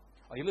high.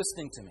 Are you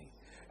listening to me?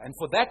 And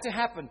for that to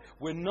happen,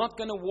 we're not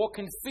going to walk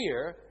in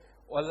fear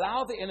or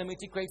allow the enemy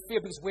to create fear.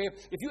 Because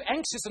if you're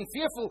anxious and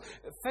fearful,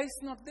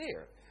 faith's not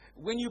there.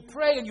 When you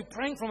pray and you're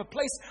praying from a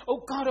place,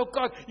 oh God,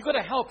 you've got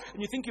to help.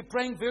 And you think you're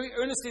praying very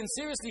earnestly and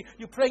seriously,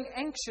 you're praying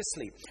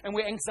anxiously. And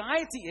where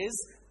anxiety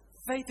is,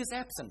 faith is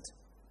absent.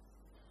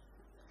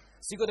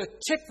 So you've got to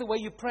check the way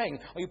you're praying.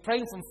 Are you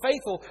praying from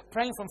faith or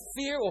praying from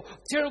fear or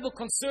terrible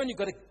concern? You've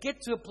got to get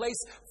to a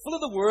place full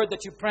of the Word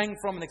that you're praying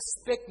from an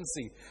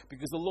expectancy,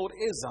 because the Lord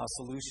is our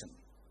solution.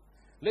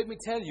 Let me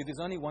tell you, there's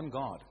only one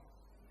God.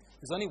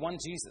 There's only one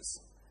Jesus.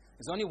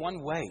 There's only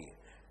one way.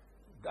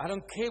 I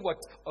don't care what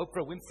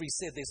Oprah Winfrey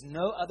said. There's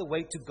no other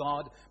way to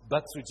God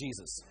but through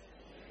Jesus.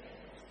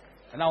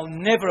 And I'll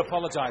never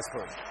apologize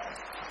for it.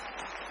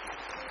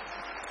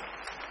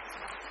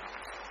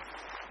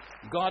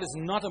 God is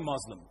not a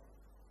Muslim.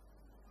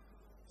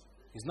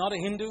 He's not a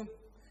Hindu.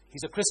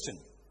 He's a Christian.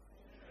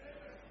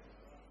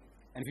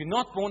 And if you're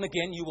not born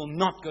again, you will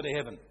not go to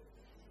heaven.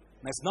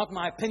 That's not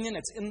my opinion.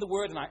 It's in the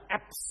Word, and I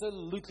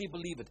absolutely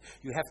believe it.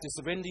 You have to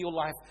surrender your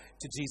life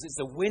to Jesus. It's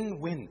a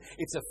win-win.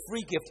 It's a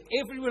free gift.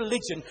 Every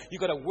religion, you've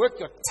got to work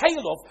your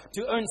tail off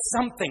to earn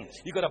something.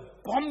 You've got to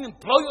bomb and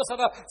blow yourself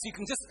up so you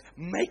can just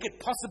make it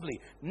possibly.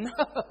 No.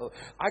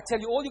 I tell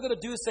you, all you've got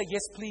to do is say,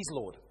 yes, please,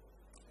 Lord.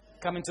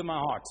 Come into my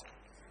heart.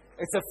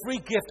 It's a free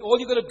gift. All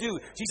you got to do,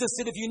 Jesus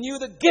said, if you knew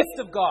the gift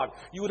of God,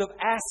 you would have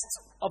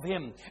asked of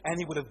Him, and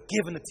He would have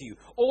given it to you.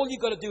 All you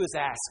got to do is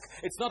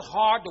ask. It's not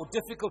hard or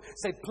difficult.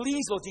 Say,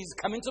 please, Lord Jesus,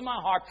 come into my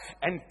heart,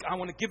 and I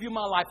want to give you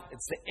my life.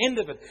 It's the end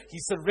of it. He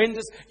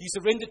surrenders. You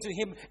surrender to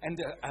Him, and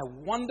a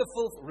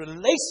wonderful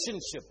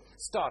relationship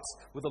starts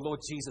with the Lord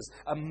Jesus.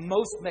 A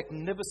most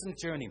magnificent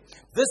journey.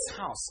 This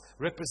house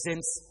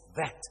represents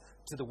that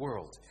to the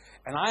world.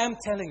 And I am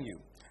telling you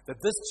that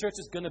this church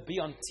is going to be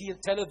on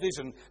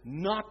television,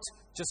 not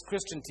just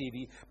Christian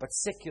TV, but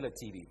secular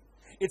TV.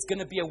 It's going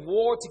to be a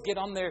war to get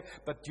on there,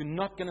 but you're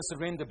not going to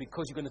surrender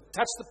because you're going to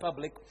touch the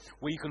public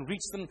where you can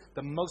reach them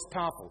the most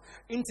powerful.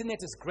 Internet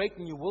is great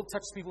and you will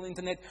touch people on the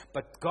internet,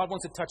 but God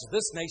wants to touch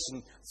this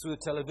nation through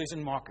the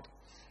television market.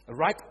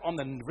 Right on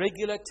the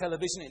regular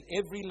television in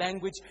every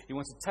language, He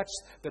wants to touch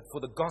that for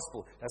the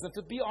gospel. It doesn't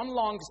have to be on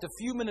long, just a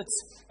few minutes,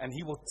 and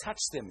He will touch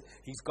them.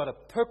 He's got a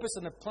purpose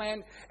and a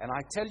plan, and I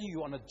tell you,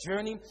 you're on a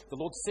journey. The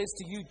Lord says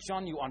to you,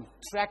 John, you're on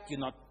track. You're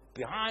not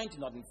behind.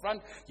 You're not in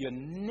front. You're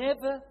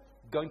never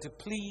going to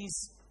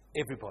please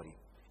everybody.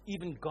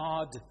 Even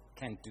God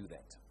can't do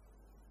that.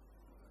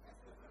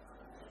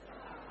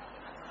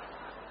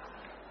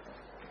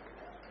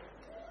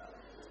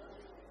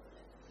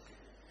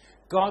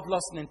 God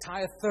lost an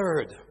entire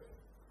third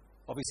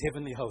of His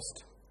heavenly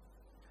host.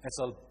 That's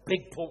a big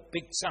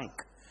chunk.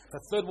 If a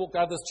third walked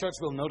out of this church,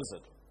 we'll notice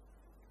it.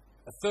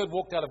 A third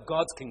walked out of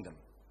God's kingdom.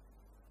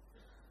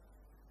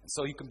 And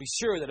so you can be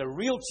sure that a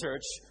real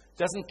church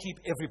doesn't keep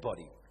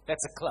everybody.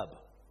 That's a club.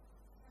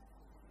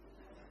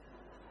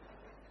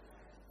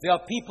 There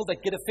are people that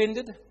get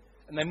offended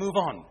and they move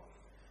on.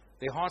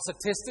 Their hearts are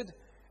tested.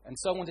 And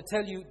so I want to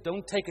tell you,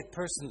 don't take it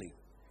personally.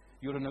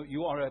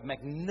 You are a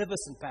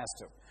magnificent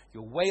pastor.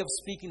 Your way of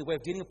speaking, the way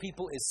of dealing with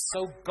people is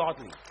so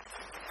godly.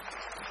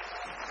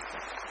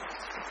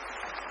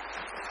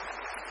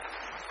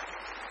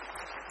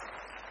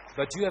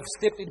 But you have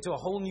stepped into a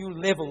whole new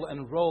level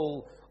and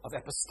role of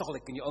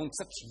apostolic in your own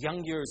such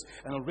young years,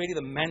 and already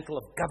the mantle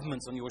of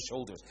governments on your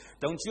shoulders.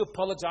 Don't you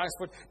apologize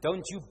for it.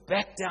 Don't you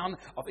back down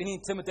of any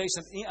intimidation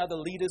of any other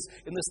leaders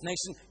in this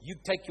nation. You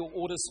take your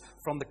orders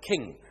from the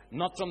king,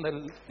 not from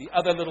the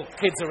other little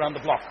kids around the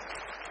block.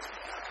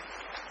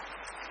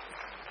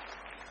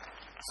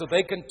 So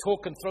they can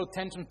talk and throw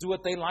tantrums, do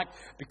what they like,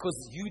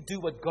 because you do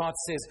what God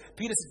says.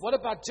 Peter said, what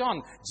about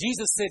John?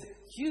 Jesus said,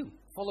 you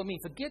follow me.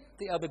 Forget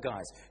the other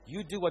guys.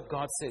 You do what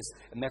God says,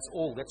 and that's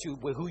all. That's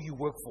who you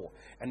work for.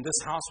 And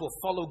this house will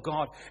follow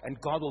God, and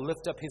God will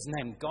lift up His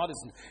name. God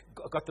has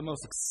got the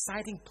most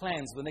exciting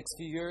plans for the next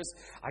few years.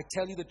 I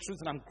tell you the truth,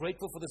 and I'm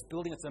grateful for this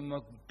building. It's a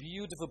most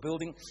beautiful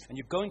building, and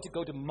you're going to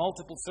go to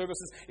multiple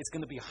services. It's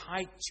going to be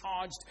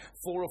high-charged,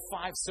 4 or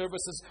 5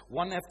 services,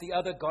 one after the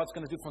other. God's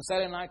going to do it from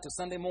Saturday night to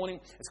Sunday morning.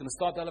 It's going to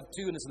start out of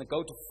 2, and it's going to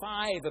go to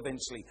 5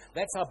 eventually.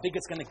 That's how big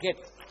it's going to get.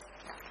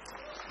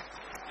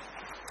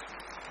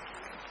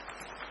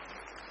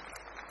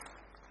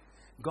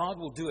 God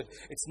will do it.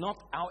 It's not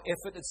our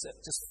effort. It's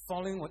just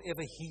following whatever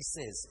He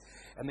says.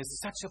 And there's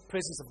such a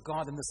presence of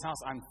God in this house.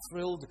 I'm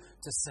thrilled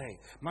to say.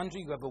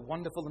 Mandri, you have a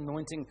wonderful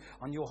anointing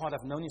on your heart.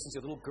 I've known you since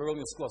you're a little girl in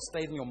your school. I've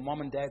stayed in your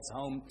mom and dad's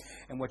home.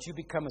 And what you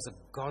become is a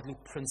godly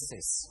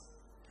princess.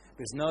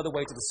 There's no other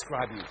way to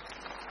describe you.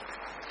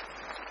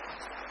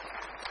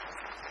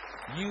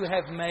 You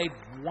have made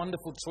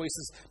wonderful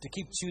choices to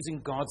keep choosing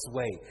God's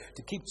way,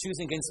 to keep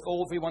choosing against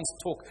everyone's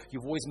talk.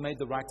 You've always made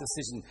the right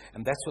decision,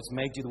 and that's what's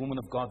made you the woman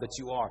of God that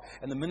you are.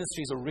 And the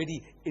ministry is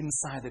already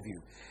inside of you.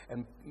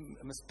 And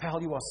Ms.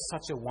 Powell, you are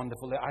such a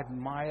wonderful. I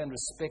admire and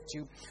respect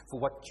you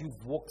for what you've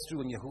walked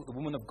through, and you're the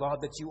woman of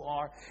God that you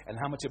are, and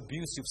how much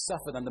abuse you've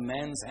suffered under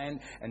man's hand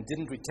and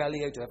didn't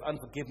retaliate, to have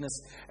unforgiveness.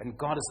 And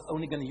God is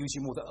only going to use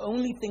you more. The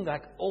only thing I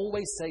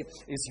always say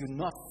is you're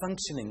not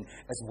functioning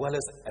as well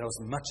as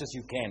much as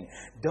you can.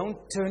 Don't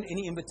turn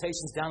any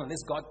invitations down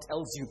unless God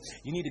tells you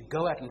you need to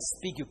go out and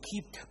speak. You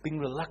keep being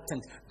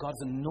reluctant.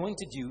 God's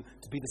anointed you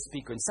to be the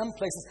speaker. In some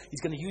places, He's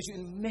going to use you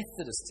in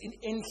Methodists,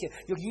 in here.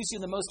 He'll use you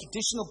in the most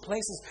traditional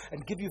places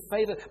and give you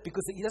favor,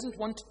 because He doesn't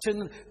want to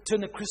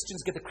turn the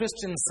Christians, get the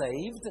Christians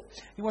saved.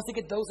 He wants to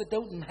get those that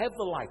don't have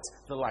the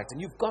light.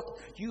 And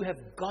you have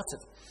got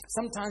it.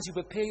 Sometimes you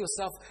prepare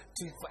yourself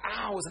for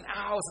hours and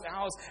hours and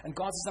hours, and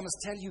God says, I must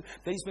tell you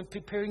that He's been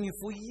preparing you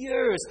for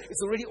years.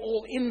 It's already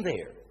all in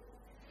there.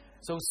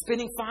 So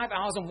spending 5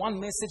 hours on one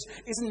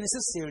message isn't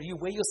necessary. You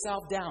weigh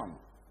yourself down.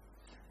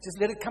 Just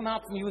let it come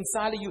out from you,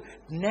 inside of you,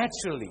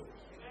 naturally.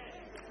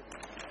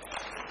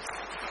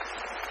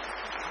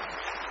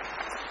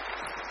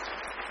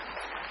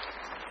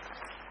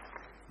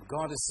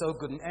 God is so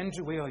good. And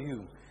Andrew, where are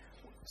you?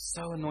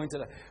 So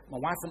anointed. My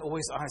wife and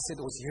I said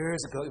it was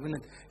years ago, even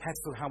in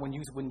Hatfield, how when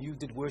you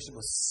did worship,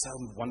 was so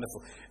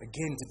wonderful.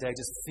 Again today,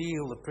 just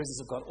feel the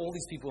presence of God. All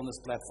these people on this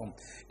platform,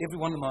 every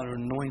one of them are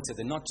anointed.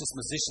 They're not just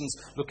musicians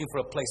looking for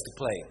a place to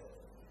play.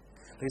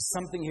 There's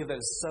something here that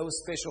is so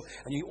special,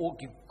 and you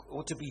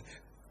ought to be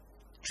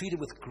treated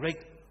with great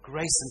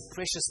grace and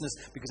preciousness,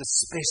 because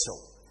it's special.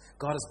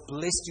 God has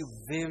blessed you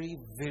very,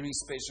 very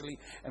specially,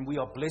 and we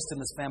are blessed in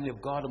this family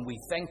of God, and we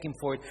thank Him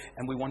for it,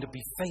 and we want to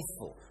be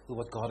faithful with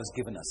what God has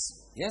given us.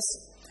 Yes?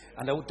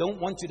 And I don't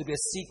want you to be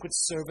a secret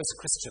service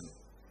Christian.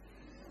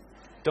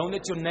 Don't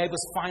let your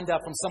neighbors find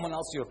out from someone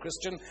else you're a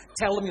Christian.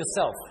 Tell them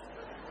yourself.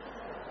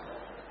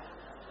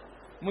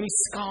 Moenie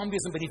skaam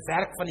wees om by die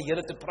werk van die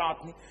Here te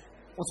praat nie.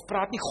 Ons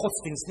praat nie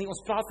godsdienst nie,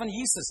 ons praat van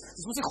Jesus.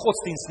 Dis mos nie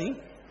godsdienst nie.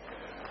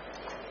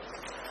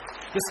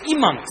 Dis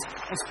iemand.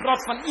 Ons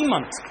praat van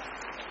iemand.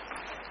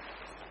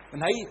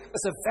 En hy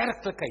is 'n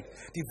werklikheid.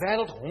 Die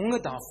wêreld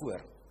honger daarvoor.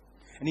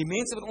 En die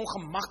mense wat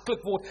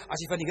ongemaklik word as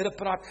jy van die Here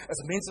praat,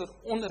 is mense wat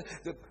onder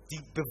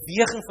die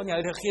beweging van die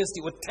Heilige Gees,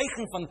 die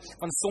oortuiging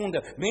van sonde,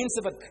 mense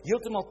wat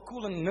heeltemal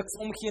cool en niks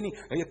omgee nie,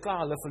 hulle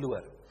klaar hulle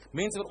verloor.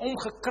 Mense wat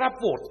omgekrap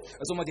word,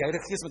 is omdat die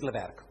Heilige Gees met hulle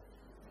werk.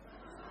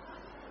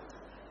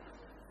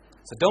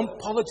 So don't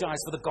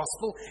apologize for the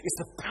gospel. It's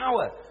the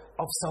power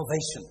of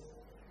salvation.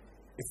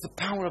 It's the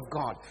power of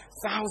God.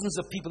 Thousands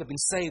of people have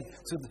been saved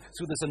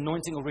through this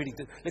anointing already.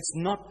 Let's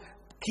not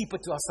keep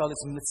it to ourselves.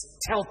 Let's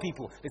tell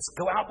people. Let's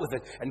go out with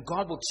it. And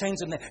God will change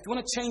the nation. If you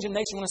want to change a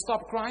nation, you want to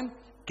stop crime?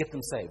 Get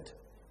them saved.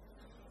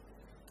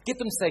 Get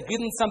them saved. Give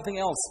them something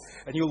else.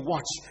 And you'll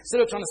watch.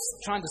 Instead of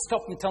trying to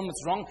stop them and tell them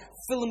it's wrong,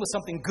 fill them with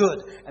something good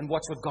and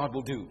watch what God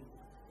will do.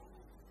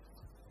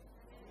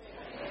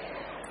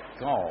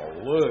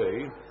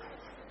 Golly.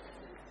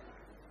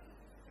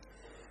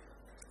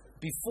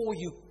 Before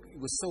you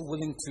were so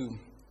willing to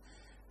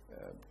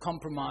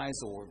compromise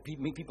or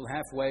meet people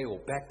halfway or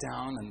back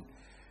down and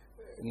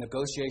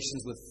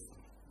negotiations with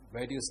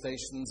radio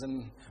stations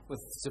and with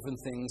different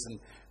things. And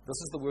this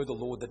is the word of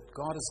the Lord, that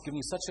God has given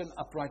you such an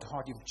upright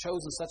heart. You've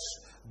chosen such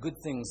good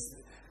things.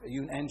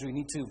 You and Andrew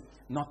need to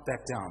not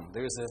back down.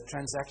 There is a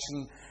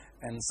transaction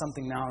and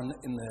something now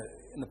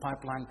in the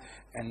pipeline.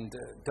 And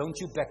don't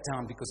you back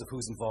down because of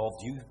who's involved.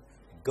 You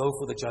go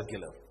for the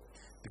jugular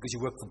because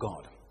you work for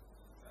God,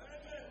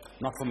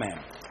 not for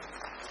man.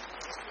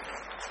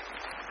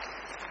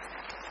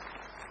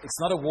 It's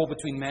not a war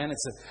between man.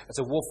 It's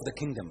a war for the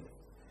kingdom.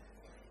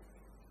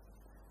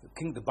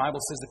 The Bible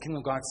says the kingdom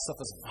of God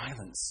suffers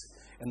violence,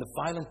 and the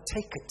violent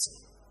take it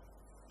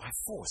by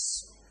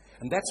force.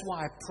 And that's why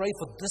I pray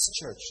for this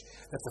church,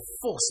 that the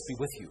force be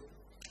with you.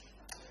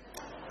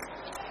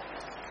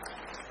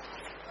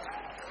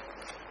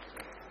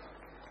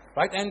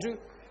 Right, Andrew?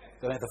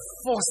 That the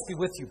force be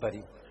with you,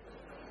 buddy.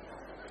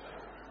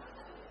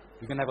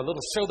 You're going to have a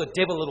little, show the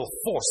devil a little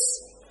force.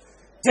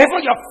 Devil,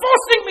 you're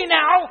forcing me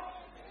now!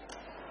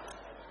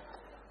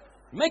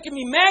 Making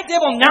me mad,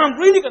 devil. Now I'm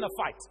really going to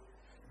fight.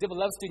 The devil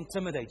loves to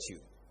intimidate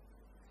you.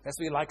 That's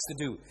what he likes to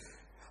do.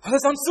 Hulle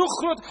is dan so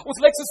groot. Ons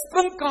lyk so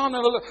springkane.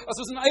 As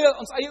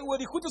ons eie oor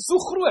die goed is so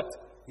groot.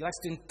 He likes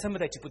to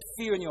intimidate you, put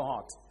fear in your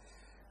heart.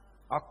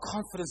 Our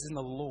confidence in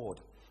the Lord.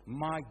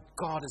 My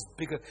God is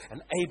bigger and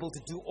able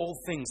to do all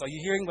things. Are you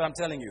hearing what I'm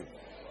telling you?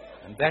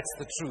 And that's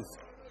the truth.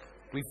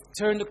 We've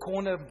turned a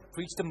corner,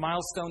 reached a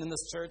milestone in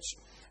this church,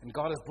 and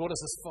God has brought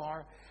us as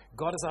far.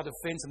 God is our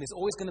defense, and there's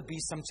always going to be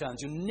some challenge.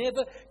 You're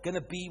never going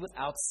to be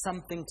without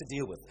something to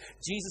deal with.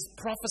 Jesus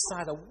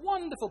prophesied a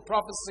wonderful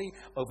prophecy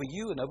over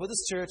you and over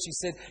this church. He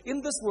said,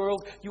 in this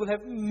world, you will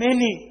have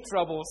many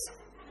troubles.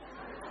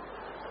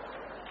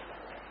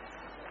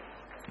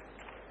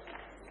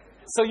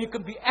 So you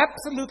can be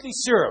absolutely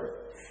sure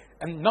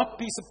and not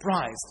be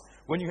surprised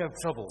when you have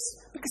troubles,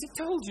 because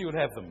He told you you'd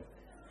have them.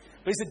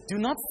 But He said, do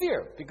not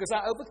fear, because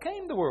I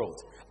overcame the world.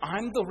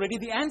 I'm already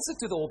the answer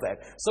to all that.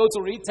 So it's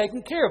already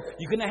taken care of.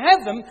 You're going to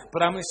have them,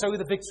 but I'm going to show you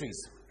the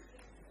victories.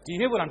 Do you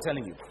hear what I'm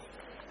telling you?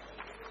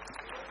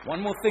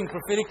 One more thing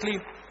prophetically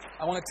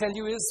I want to tell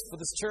you is, for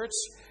this church,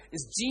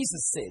 is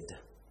Jesus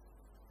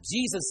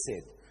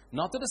said,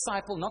 not the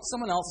disciple, not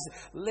someone else,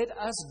 let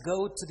us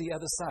go to the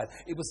other side.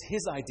 It was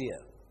His idea.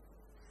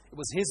 It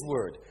was His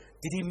word.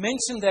 Did He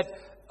mention that,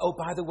 oh,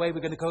 by the way,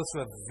 we're going to go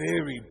through a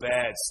very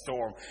bad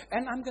storm,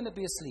 and I'm going to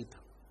be asleep?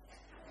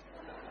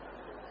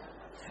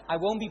 I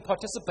won't be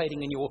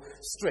participating in your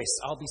stress.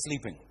 I'll be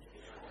sleeping.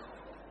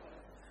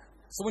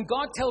 So when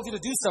God tells you to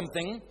do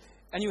something,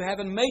 and you have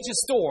a major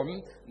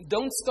storm,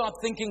 don't start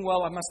thinking,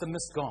 well, I must have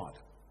missed God.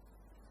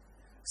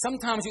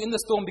 Sometimes you're in the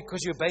storm because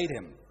you obeyed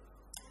Him.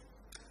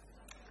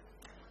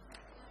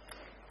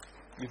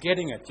 You're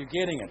getting it. You're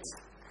getting it.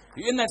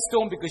 You're in that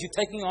storm because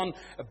you're taking on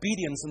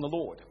obedience in the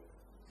Lord.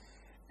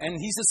 And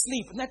He's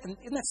asleep.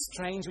 Isn't that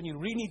strange when you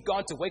really need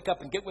God to wake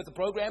up and get with the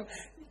program?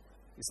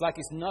 It's like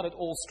He's not at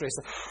all stressed.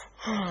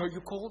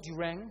 You called? You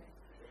rang?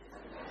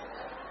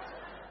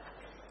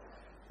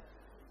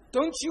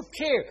 Don't you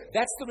care?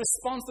 That's the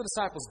response to the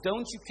disciples.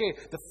 Don't you care?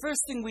 The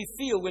first thing we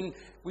feel when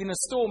we're in a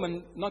storm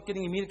and not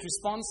getting immediate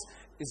response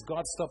is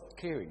God stopped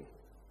caring.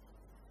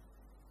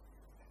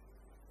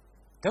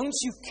 Don't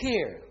you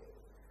care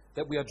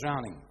that we are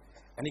drowning?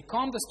 And He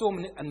calmed the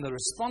storm, and the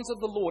response of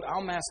the Lord,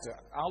 our Master,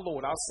 our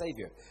Lord, our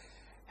Savior,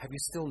 have you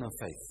still no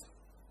faith?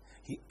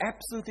 He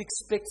absolutely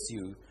expects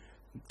you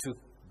to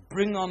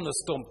bring on the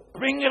storm.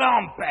 Bring it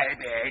on,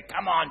 baby.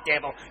 Come on,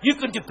 devil. You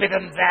can do better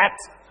than that.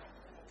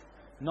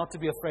 Not to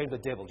be afraid of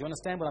the devil. Do you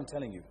understand what I'm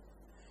telling you?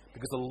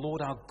 Because the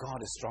Lord our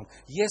God is strong.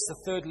 Yes, a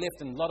third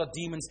left and a lot of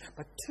demons,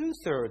 but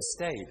 2/3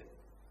 stayed.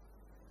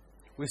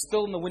 We're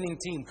still in the winning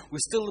team. We're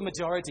still the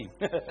majority.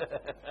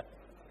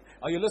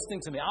 Are you listening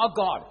to me? Our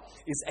God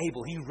is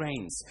able. He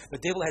reigns. The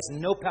devil has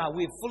no power.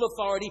 We have full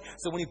authority.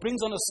 So when he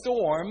brings on a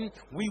storm,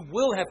 we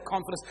will have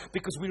confidence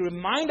because we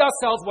remind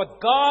ourselves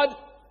what God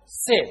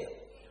said.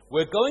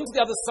 We're going to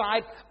the other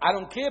side. I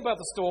don't care about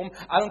the storm.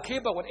 I don't care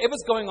about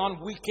whatever's going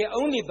on. We care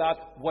only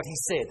about what he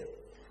said.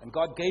 And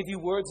God gave you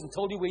words and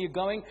told you where you're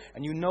going,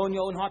 and you know in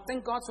your own heart.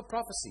 Thank God for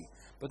prophecy.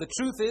 But the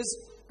truth is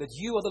that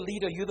you are the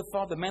leader, you're the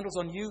father, the mantle's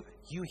on you.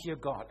 You hear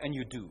God, and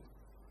you do.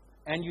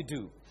 And you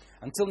do.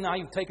 Until now,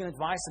 you've taken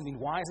advice and been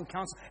wise in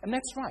counsel. And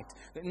that's right.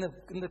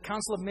 In the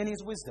counsel of many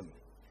is wisdom.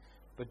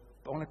 But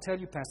I want to tell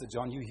you, Pastor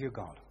John, you hear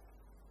God.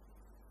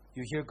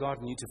 You hear God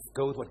and you need to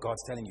go with what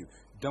God's telling you.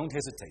 Don't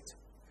hesitate.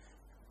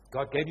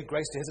 God gave you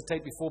grace to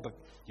hesitate before, but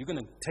you're going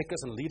to take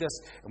us and lead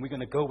us, and we're going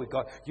to go with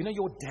God. You know,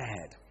 your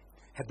dad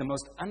had the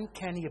most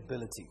uncanny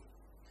ability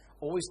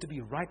always to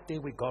be right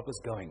there where God was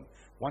going.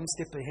 One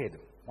step ahead.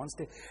 One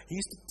step. He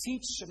used to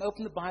teach and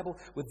open the Bible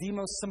with the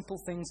most simple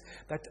things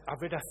that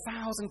I've read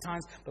 1,000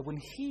 times. But when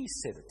he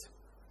said it,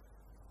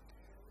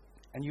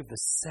 and you have the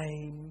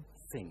same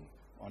thing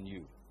on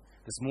you.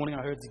 This morning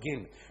I heard it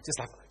again. Just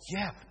like,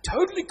 yeah,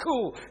 totally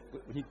cool.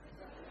 When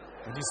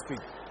you speak.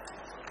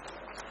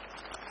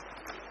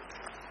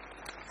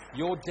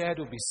 Your dad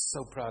will be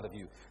so proud of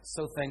you.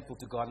 So thankful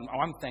to God. And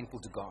I'm thankful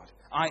to God.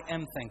 I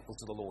am thankful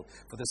to the Lord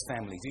for this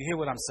family. Do you hear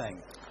what I'm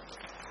saying?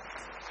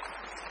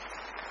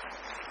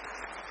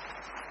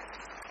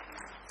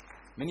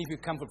 Many of you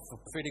come for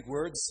prophetic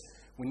words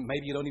when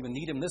maybe you don't even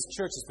need them. This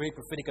church is very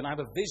prophetic, and I have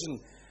a vision.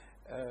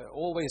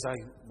 Always, I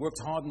worked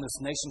hard in this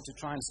nation to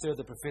try and stir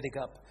the prophetic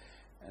up.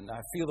 And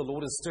I feel the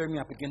Lord is stirring me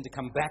up again to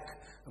come back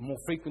more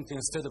frequently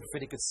and stir the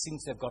prophetic. It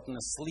seems to have gotten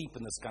asleep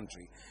in this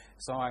country.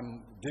 So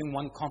I'm doing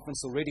one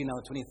conference already now,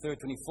 the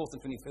 23rd, 24th,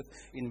 and 25th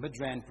in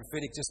Midrand,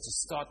 prophetic, just to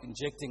start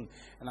injecting.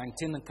 And I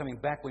intend on coming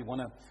back. We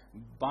want to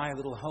buy a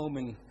little home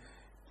in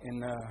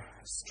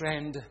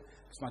Strand.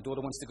 My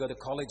daughter wants to go to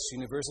college,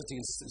 university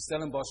in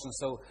Stellenbosch, and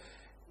so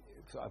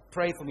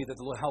pray for me that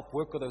the Lord help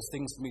work with those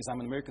things for me, because I'm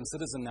an American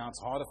citizen now. It's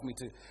harder for me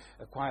to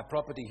acquire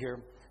property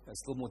here.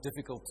 It's a little more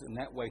difficult in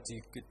that way to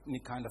get any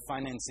kind of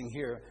financing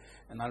here.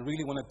 And I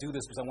really want to do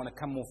this because I want to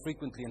come more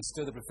frequently and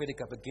stir the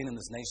prophetic up again in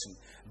this nation.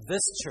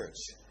 This church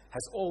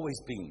has always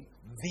been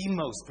the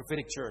most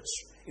prophetic church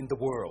in the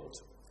world.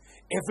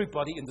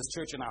 Everybody in this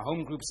church in our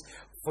home groups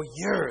for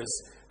years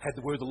had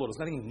the word of the Lord. It's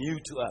nothing new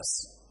to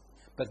us,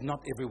 but not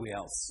everywhere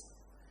else.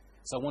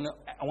 So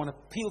I want to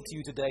appeal to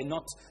you today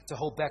not to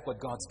hold back what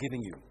God's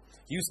giving you.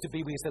 Used to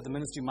be, we used to have the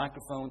ministry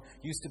microphone.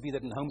 Used to be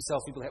that in home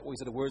cells, people always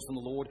had words from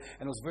the Lord.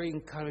 And it was very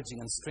encouraging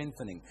and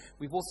strengthening.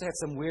 We've also had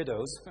some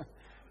weirdos.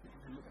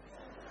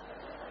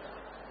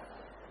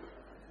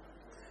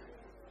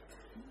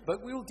 But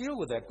we'll deal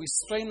with that. We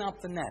strain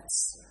out the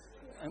gnats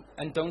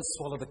and don't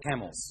swallow the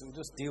camels. We'll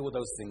just deal with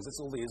those things. That's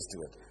all there is to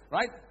it.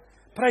 Right?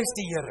 Praise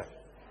die Here.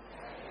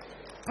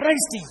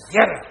 Praise die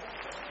Here.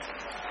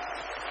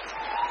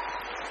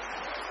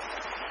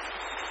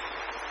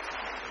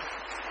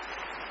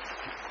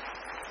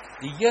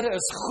 Die Here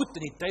is goed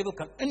en die duiwel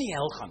kan in die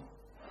hel gaan.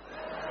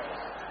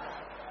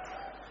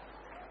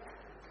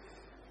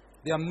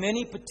 There are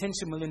many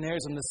potential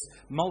millionaires and this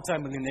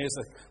multi-millionaires.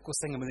 Of course,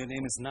 saying a millionaire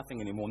means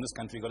nothing anymore. In this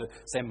country, you've got to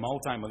say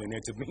multi-millionaire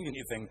to mean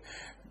anything.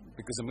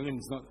 Because a million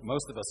is not,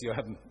 most of us here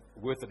have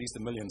worth at least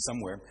 $1 million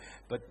somewhere.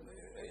 But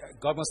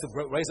God wants to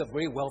raise up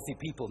very wealthy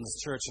people in this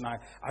church. And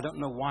I don't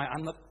know why.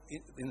 I'm not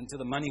into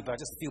the money, but I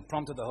just feel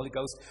prompted the Holy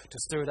Ghost to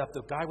stir it up.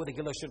 The guy with the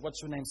yellow shirt, what's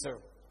your name, sir?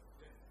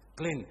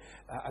 Glenn,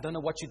 I don't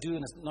know what you do,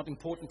 and it's not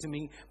important to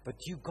me, but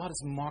God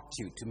has marked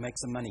you to make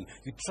some money.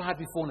 You tried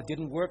before and it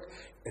didn't work.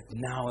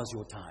 Now is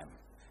your time.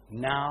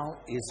 Now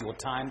is your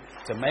time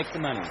to make the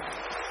money.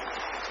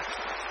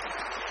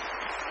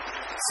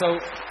 So,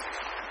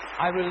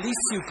 I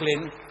release you,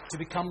 Glenn, to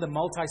become the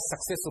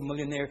multi-successful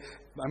millionaire.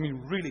 I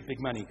mean, really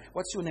big money.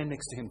 What's your name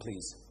next to him,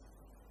 please?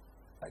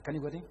 Can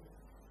you ready?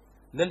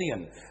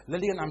 Lillian,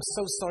 I'm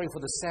so sorry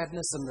for the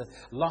sadness and the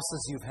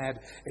losses you've had.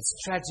 It's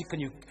tragic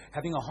and you're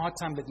having a hard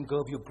time letting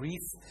go of your grief.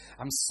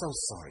 I'm so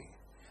sorry.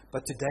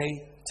 But today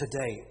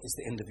is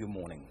the end of your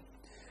mourning.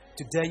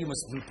 Today you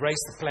must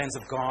embrace the plans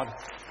of God.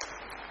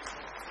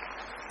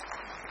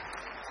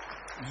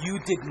 You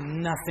did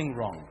nothing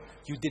wrong.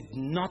 You did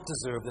not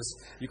deserve this.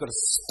 You've got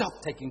to stop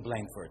taking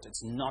blame for it.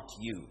 It's not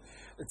you.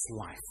 It's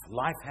life.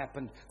 Life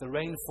happened. The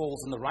rain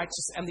falls on the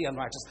righteous and the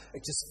unrighteous.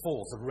 It just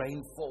falls. The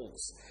rain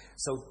falls.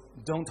 So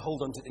don't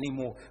hold on to it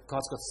anymore.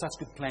 God's got such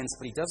good plans,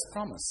 but He does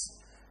promise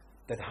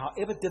that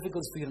however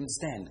difficult it's for you to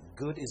understand,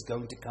 good is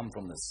going to come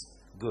from this.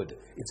 Good.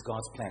 It's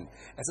God's plan.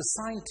 As a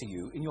sign to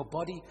you, in your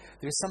body,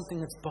 there's something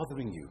that's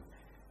bothering you.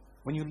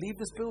 When you leave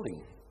this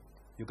building,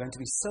 you're going to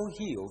be so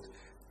healed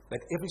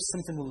that every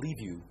symptom will leave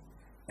you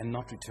and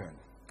not return,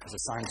 as a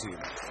sign to you.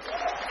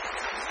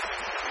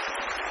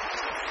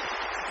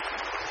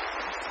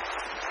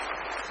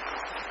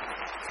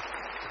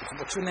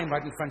 What's your name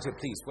right in front here,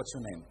 please? What's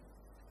your name?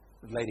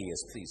 The lady,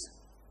 yes, please.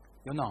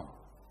 Your name?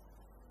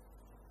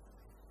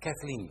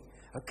 Kathleen.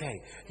 Okay.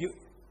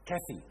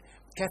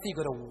 Kathy, you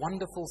got a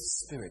wonderful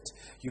spirit.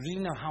 You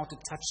really know how to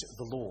touch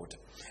the Lord.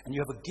 And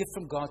you have a gift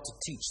from God to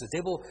teach. The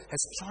devil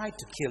has tried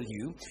to kill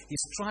you.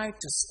 He's tried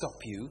to stop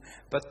you.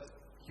 But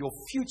your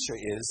future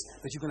is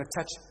that you're going to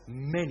touch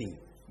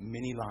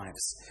many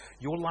lives.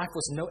 Your life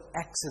was no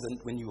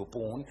accident when you were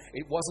born.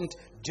 It wasn't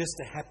just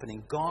a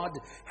happening. God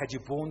had you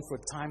born for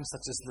a time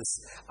such as this.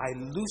 I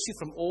loose you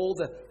from all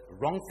the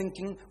wrong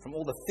thinking, from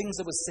all the things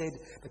that were said,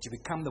 that you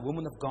become the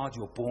woman of God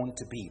you were born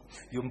to be.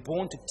 You're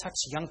born to touch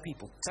young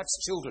people, touch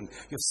children.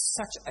 You have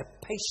such a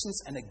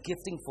patience and a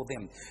gifting for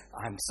them.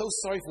 I'm so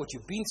sorry for what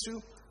you've been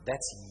through.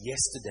 That's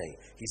yesterday.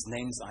 His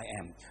name's I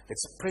am.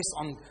 Let's press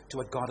on to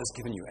what God has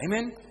given you.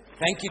 Amen?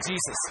 Thank you,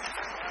 Jesus.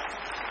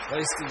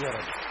 Praise the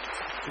Lord.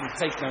 Jy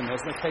tyd nou,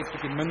 is my tyd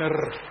bietjie minder.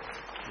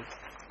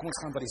 Kom ons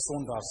gaan by die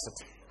son daar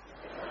sit.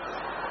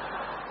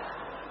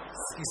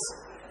 Skus,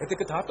 het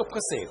ek dit hardop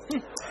gesê?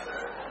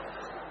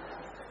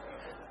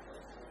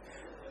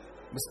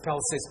 Miss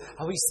Pell says,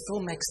 oh, he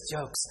still makes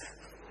jokes.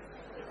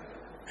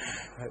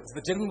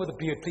 The gentleman with the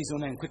beard, please,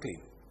 your name quickly.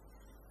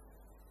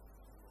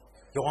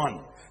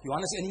 Johan.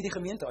 Johan, is jy in hierdie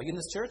gemeente? Are you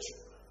in this church?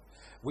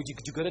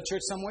 Could you go to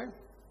church somewhere?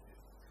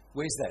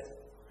 Where is that?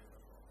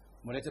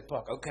 Molete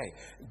Park. Okay.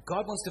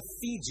 God wants to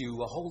feed you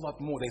a whole lot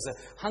more. There's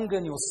a hunger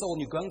in your soul,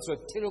 and you're going through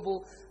a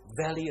terrible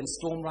valley and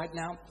storm right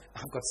now.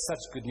 I've got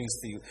such good news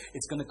for you.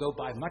 It's going to go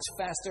by much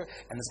faster,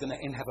 and it's going to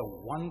have a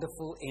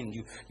wonderful end.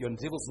 Your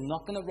devil's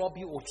not going to rob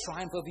you or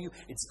triumph over you.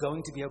 It's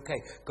going to be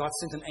okay. God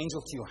sent an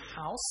angel to your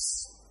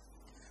house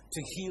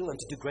to heal and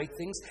to do great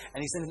things. And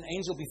He sent an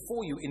angel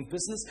before you in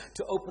business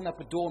to open up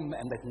a door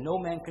and that no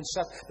man can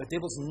shut. The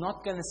devil's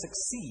not going to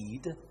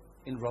succeed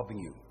in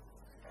robbing you.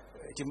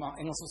 Het jy maar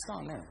Engels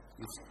verstaan, né?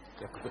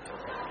 Ja, goed.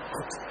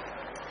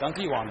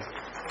 Dankie, Johan.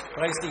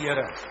 Prys die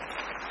Here.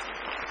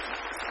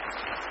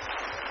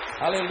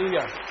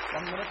 Hallelujah.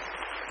 1 minute.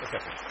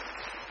 Okay.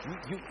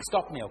 You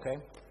stop me, okay?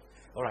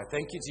 All right.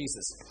 Thank you,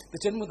 Jesus. The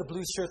gentleman with the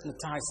blue shirt and the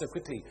tie, so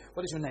quickly.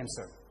 What is your name,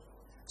 sir?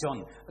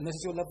 John. And this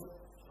is your lovely...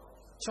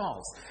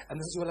 Charles. And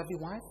this is your lovely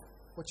wife?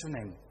 What's your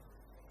name?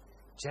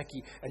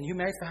 Jackie. And you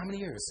married for how many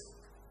years?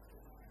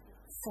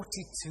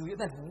 42. Isn't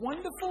that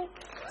wonderful?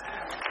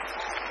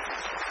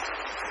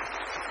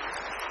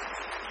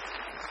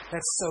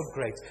 That's so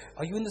great.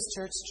 Are you in this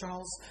church,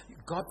 Charles?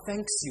 God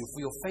thanks you for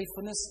your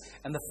faithfulness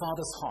and the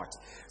Father's heart.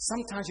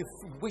 Sometimes you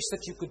wish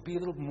that you could be a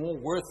little more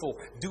worth or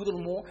do a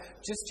little more.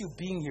 Just you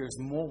being here is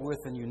more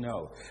worth than you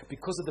know.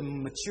 Because of the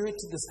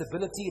maturity, the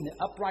stability, and the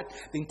upright,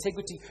 the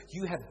integrity,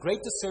 you have great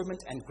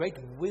discernment and great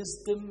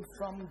wisdom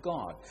from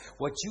God.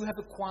 What you have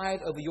acquired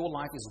over your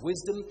life is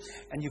wisdom,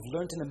 and you've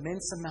learned an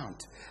immense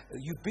amount.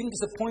 You've been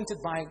disappointed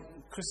by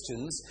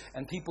Christians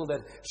and people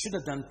that should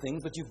have done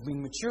things, but you've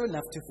been mature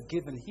enough to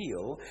forgive and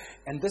heal.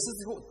 And this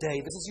is your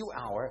day, this is your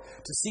hour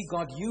to see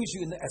God use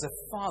you as a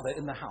father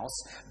in the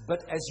house.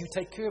 But as you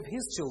take care of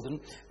His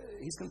children,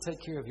 He's going to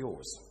take care of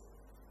yours.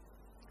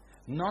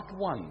 Not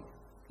one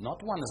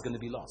is going to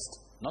be lost.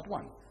 Not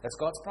one. That's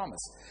God's promise.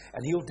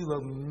 And He'll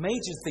do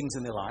major things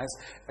in their lives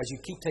as you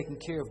keep taking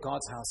care of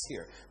God's house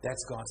here.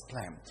 That's God's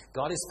plan.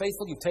 God is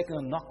faithful. You've taken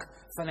a knock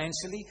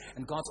financially,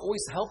 and God's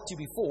always helped you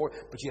before,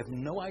 but you have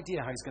no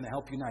idea how He's going to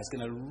help you now. He's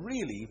going to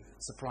really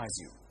surprise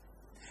you.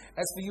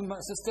 As for you, my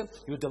sister,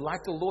 you're a delight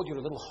to the Lord. You're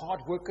a little hard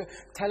worker,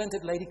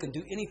 talented lady, can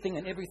do anything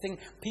and everything.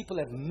 People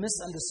have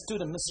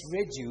misunderstood and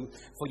misread you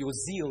for your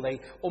zeal. They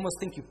almost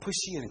think you're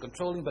pushy and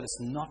controlling, but it's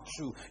not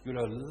true. You're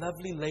a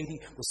lovely lady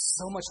with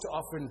so much to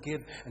offer and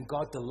give, and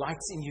God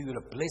delights in you. You're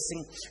a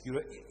blessing.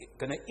 You're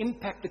going to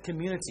impact the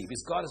community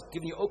because God has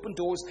given you open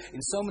doors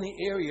in so many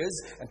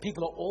areas, and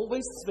people are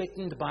always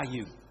threatened by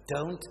you.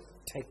 Don't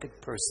take it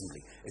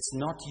personally. It's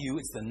not you,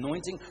 it's the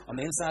anointing on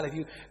the inside of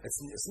you.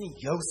 It's nie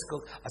jou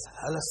skuld as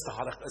hulle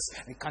stadig is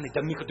en kan die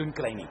ding nie gedoen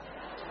kry nie.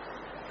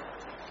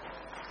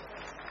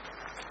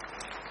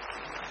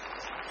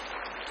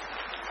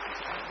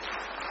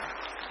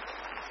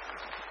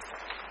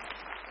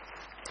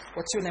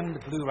 What's your name in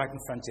the blue right in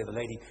front here?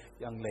 The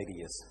young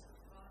lady is.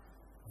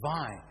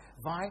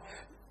 Vi.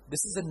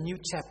 This is a new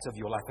chapter of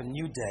your life, a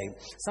new day.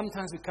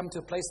 Sometimes we come to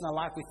a place in our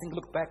life, we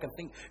look back and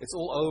think it's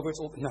all over.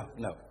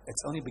 No.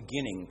 It's only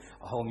beginning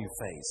a whole new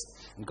phase.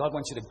 And God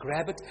wants you to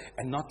grab it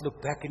and not look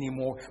back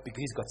anymore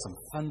because He's got some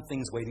fun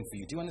things waiting for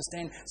you. Do you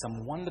understand?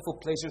 Some wonderful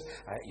pleasures.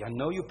 I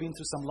know you've been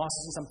through some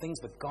losses and some things,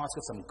 but God's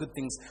got some good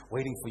things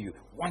waiting for you.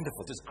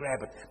 Wonderful. Just grab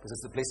it because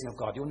it's the blessing of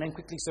God. Your name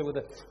quickly, sir, with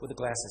the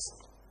glasses.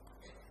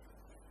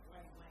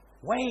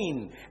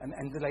 Wayne.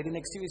 And the lady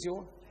next to you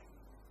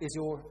is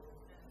your...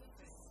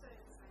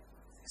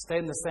 Stay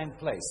in the same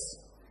place.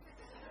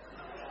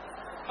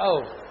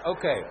 Oh,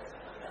 okay.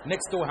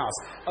 Next door house.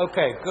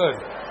 Okay, good.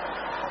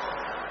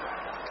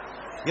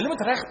 Julle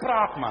moet reg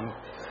praat, man.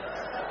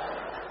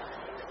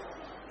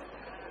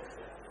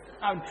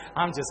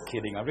 I'm just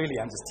kidding. I'm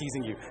just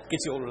teasing you. Get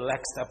you all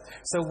relaxed up.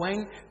 So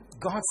Wayne,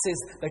 God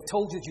says, they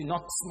told you that you're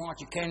not smart,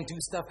 you can't do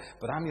stuff,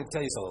 but I'm here to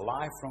tell you it's a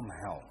lie from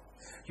hell.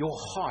 Your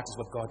heart is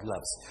what God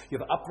loves. You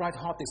have an upright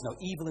heart. There's no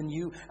evil in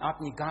you, out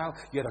in your guile.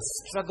 You had a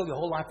struggle your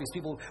whole life because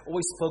people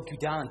always spoke you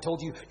down and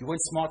told you you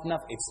weren't smart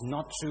enough. It's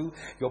not true.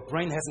 Your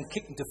brain hasn't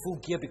kicked into full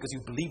gear because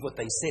you believe what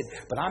they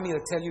said. But I'm here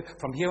to tell you,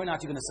 from here on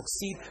out, you're going to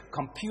succeed.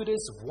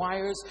 Computers,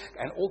 wires,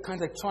 and all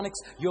kinds of electronics.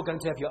 You're going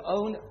to have your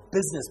own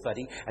business,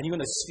 buddy. And you're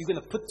going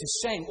to put to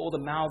shame all the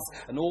mouths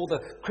and all the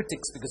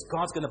critics, because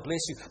God's going to bless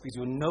you because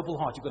you're a noble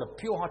heart. You've got a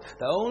pure heart.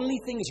 The only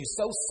thing is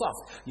you're so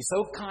soft. You're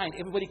so kind.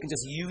 Everybody can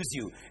just use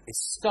you. It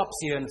stops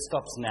here and it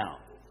stops now.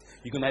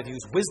 You're going to have to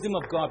use wisdom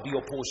of God be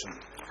your portion.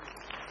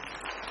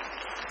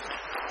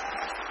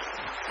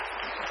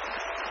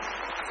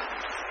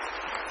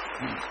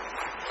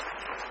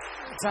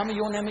 Tell me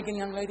your name again,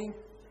 young lady.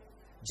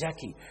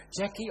 Jackie.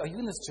 Jackie, are you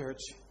in this church?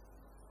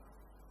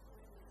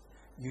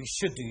 You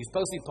should do. You're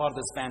supposed to be part of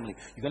this family.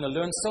 You're going to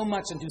learn so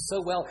much and do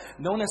so well.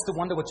 No one has to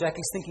wonder what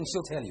Jackie's thinking.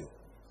 She'll tell you.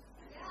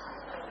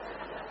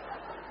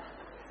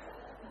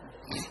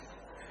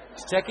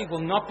 Jackie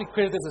will not be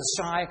credited as a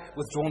shy,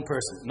 withdrawn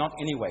person. Not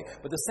anyway.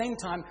 But at the same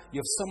time,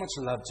 you have so much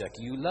love,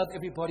 Jackie. You love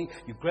everybody.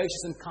 You're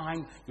gracious and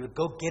kind. You're a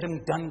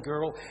go-get-em-done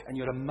girl. And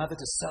you're a mother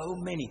to so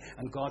many.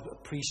 And God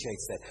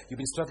appreciates that. You've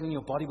been struggling in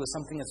your body with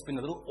something that's been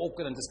a little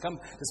awkward and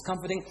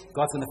discomforting.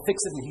 God's going to fix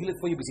it and heal it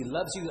for you because He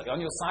loves you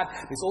on your side.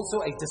 There's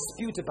also a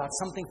dispute about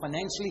something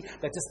financially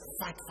that just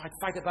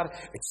fight about it.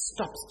 It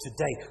stops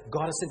today.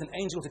 God has sent an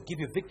angel to give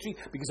you victory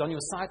because on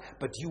your side.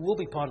 But you will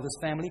be part of this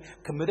family,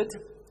 committed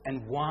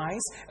and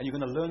wise, and you're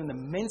going to learn an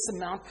immense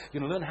amount.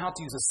 You're going to learn how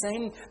to use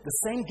the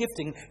same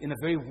gifting in a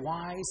very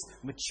wise,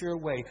 mature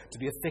way to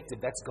be effective.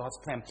 That's God's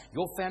plan.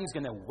 Your family's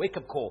going to wake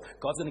up call.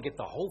 God's going to get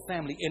the whole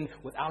family in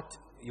without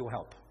your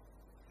help.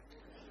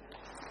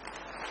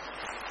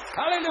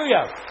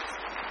 Hallelujah.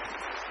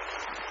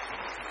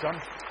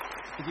 John,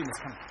 you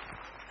must come.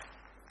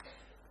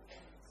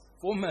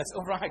 4 minutes.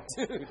 All right,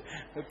 dude.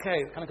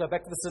 Okay, can I go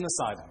back to the sinner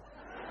side?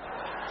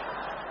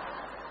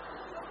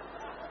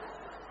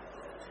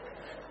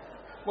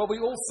 Well,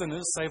 we're all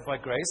sinners saved by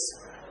grace.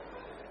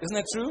 Isn't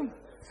that true?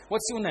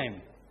 What's your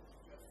name?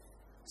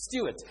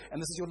 Stuart.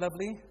 And this is your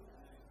lovely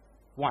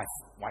wife.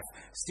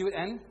 Stuart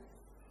and?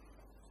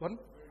 What?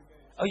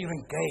 Oh, you're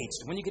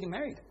engaged. When are you getting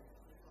married?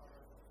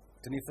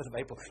 25th of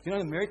April. You know,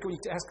 in America, when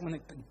you ask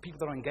people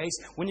that are engaged,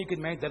 when you get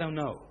married, they don't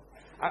know.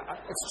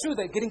 It's true,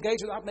 they get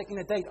engaged without making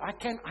a date. I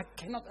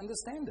cannot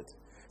understand it.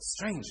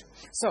 Strange.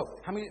 So,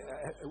 how many?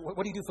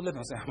 What do you do for a living?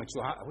 I say, how much?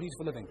 What do you do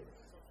for a living?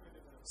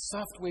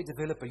 Software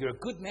developer. You're a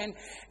good man,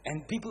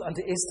 and people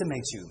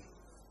underestimate you.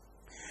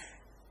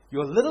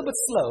 You're a little bit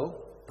slow,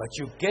 but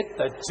you get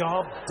the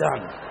job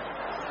done.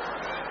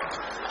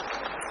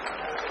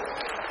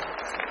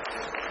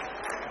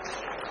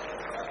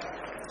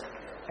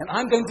 And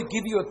I'm going to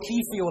give you a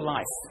key for your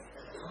life.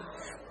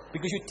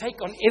 Because you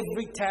take on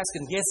every task,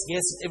 and yes,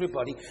 it's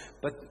everybody,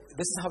 but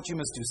this is what you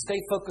must do. Stay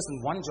focused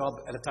on one job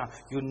at a time.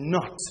 You're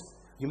not.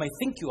 You may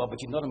think you are, but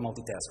you're not a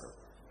multitasker.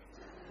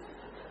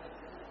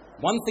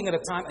 One thing at a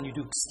time, and you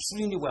do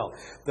extremely well.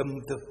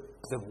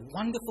 The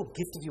wonderful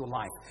gift of your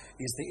life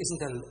is there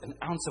isn't an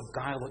ounce of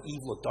guile or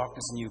evil or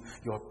darkness in you.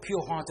 You're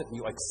pure-hearted and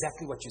you're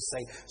exactly what you say.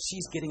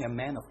 She's getting a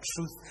man of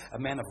truth, a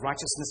man of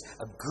righteousness,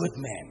 a good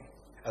man.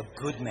 A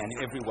good man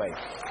in every way.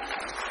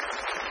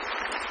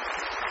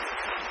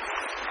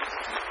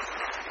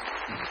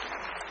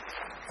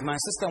 My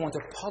sister, I want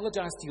to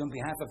apologize to you on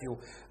behalf of your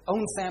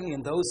own family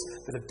and those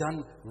that have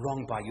done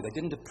wrong by you. They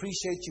didn't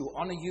appreciate you,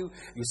 honor you.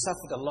 You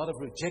suffered a lot of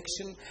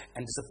rejection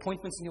and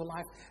disappointments in your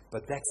life,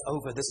 but that's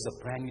over. This is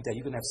a brand new day.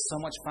 You're going to have so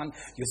much fun.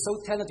 You're so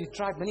talented. You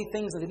tried many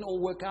things that didn't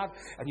all work out,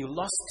 and you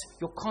lost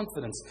your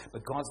confidence,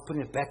 but God's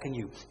putting it back in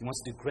you. He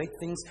wants to do great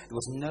things. There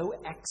was no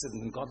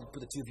accident when God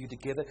put the two of you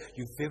together.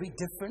 You're very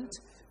different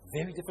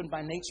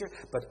by nature,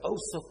 but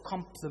also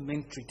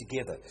complementary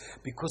together.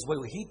 Because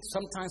while He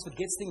sometimes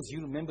forgets things,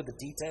 you remember the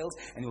details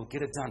and He'll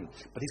get it done.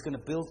 But He's going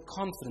to build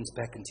confidence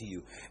back into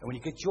you. And when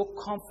you get your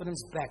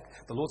confidence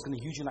back, the Lord's going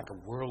to use you like a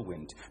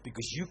whirlwind,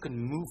 because you can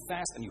move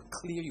fast and you're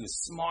clear, you're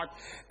smart,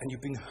 and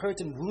you've been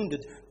hurt and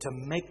wounded to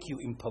make you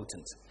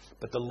impotent.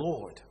 But the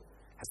Lord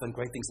has done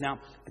great things. Now,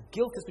 the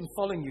guilt has been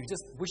following you. You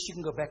just wish you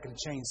can go back and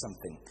change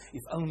something.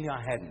 If only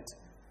I hadn't.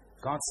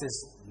 God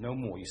says, no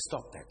more. You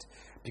stop that.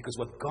 Because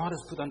what God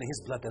has put under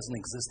His blood doesn't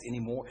exist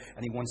anymore,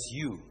 and He wants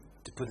you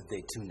to put it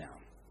there too now.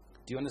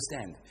 Do you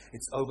understand?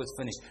 It's over, it's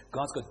finished.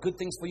 God's got good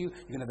things for you.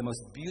 You're going to have the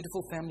most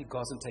beautiful family.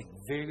 God's going to take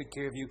very good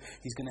care of you.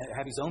 He's going to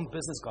have His own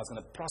business. God's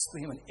going to prosper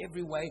him in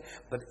every way,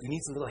 but He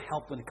needs a little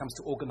help when it comes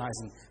to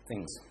organizing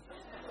things.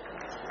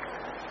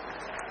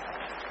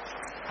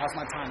 How's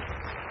my time?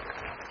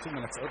 2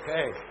 minutes.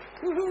 Okay.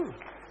 Woohoo!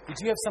 Did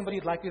you have somebody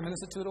you'd like me to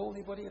minister to at all?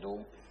 Anybody at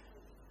all?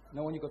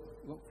 No one you got?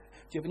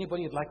 Do you have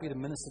anybody you'd like me to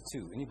minister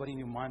to? Anybody in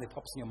your mind that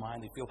pops in your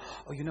mind, you feel,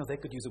 oh, they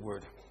could use a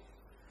word.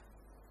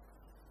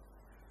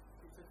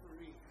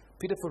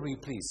 Peter Furry,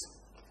 please.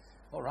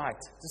 All right.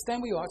 Just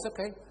stand where you are. It's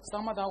okay. Sta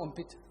maar down,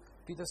 Pete.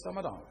 Peter, sta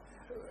maar down.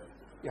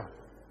 Yeah.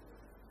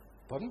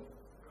 Pardon?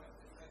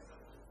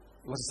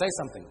 You want to say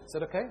something? Is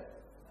that okay?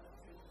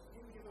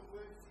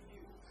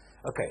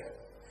 Okay.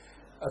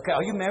 Okay,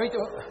 are you married?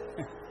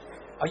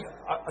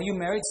 Are you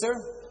married, sir?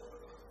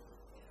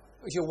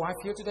 Is your wife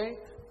here today?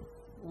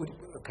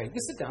 Okay,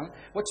 you sit down.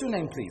 What's your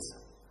name, please?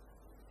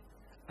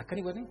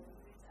 Akani, what name?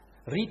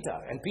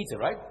 Rita and Peter,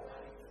 right?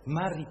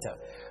 Marita.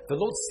 The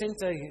Lord sent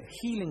a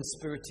healing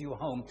spirit to your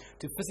home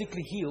to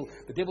physically heal.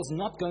 The devil's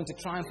not going to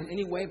triumph in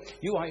any way.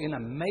 You are in a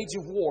major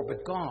war,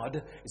 but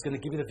God is going to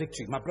give you the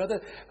victory. My brother,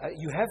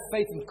 you have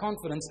faith and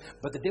confidence,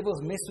 but the devil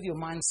has messed with your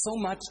mind so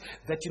much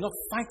that you're not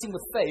fighting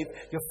with faith.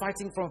 You're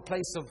fighting from a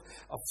place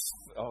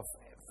of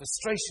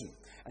frustration.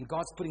 And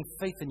God's putting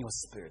faith in your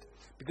spirit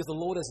because the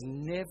Lord has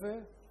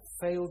never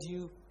failed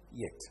you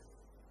yet.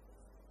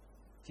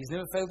 He's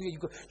never failed you.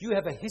 You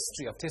have a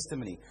history of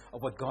testimony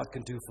of what God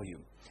can do for you.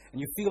 And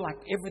you feel like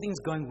everything's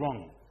going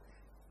wrong.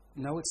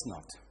 No, it's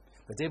not.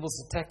 The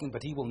devil's attacking,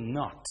 but he will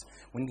not.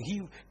 When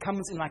he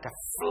comes in like a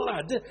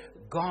flood,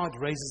 God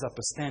raises up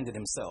a standard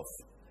himself.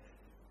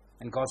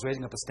 And God's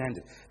raising up a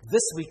standard.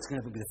 This week's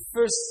going to be the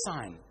first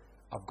sign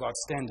of God's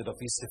standard of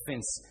his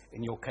defense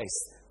in your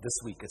case this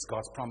week. It's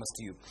God's promise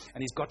to you.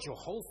 And he's got your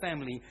whole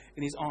family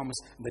in his arms.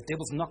 The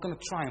devil's not going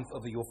to triumph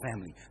over your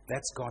family.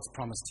 That's God's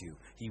promise to you.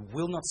 He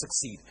will not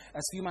succeed.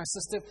 As for you, my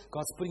sister,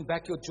 God's putting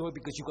back your joy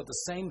because you've got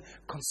the same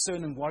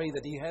concern and worry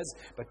that he has.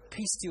 But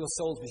peace to your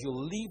souls because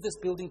you'll leave this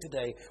building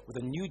today with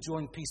a new joy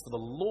and peace. For the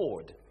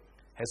Lord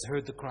has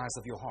heard the cries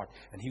of your heart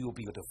and he will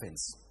be your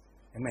defense.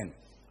 Amen.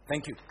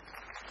 Thank you.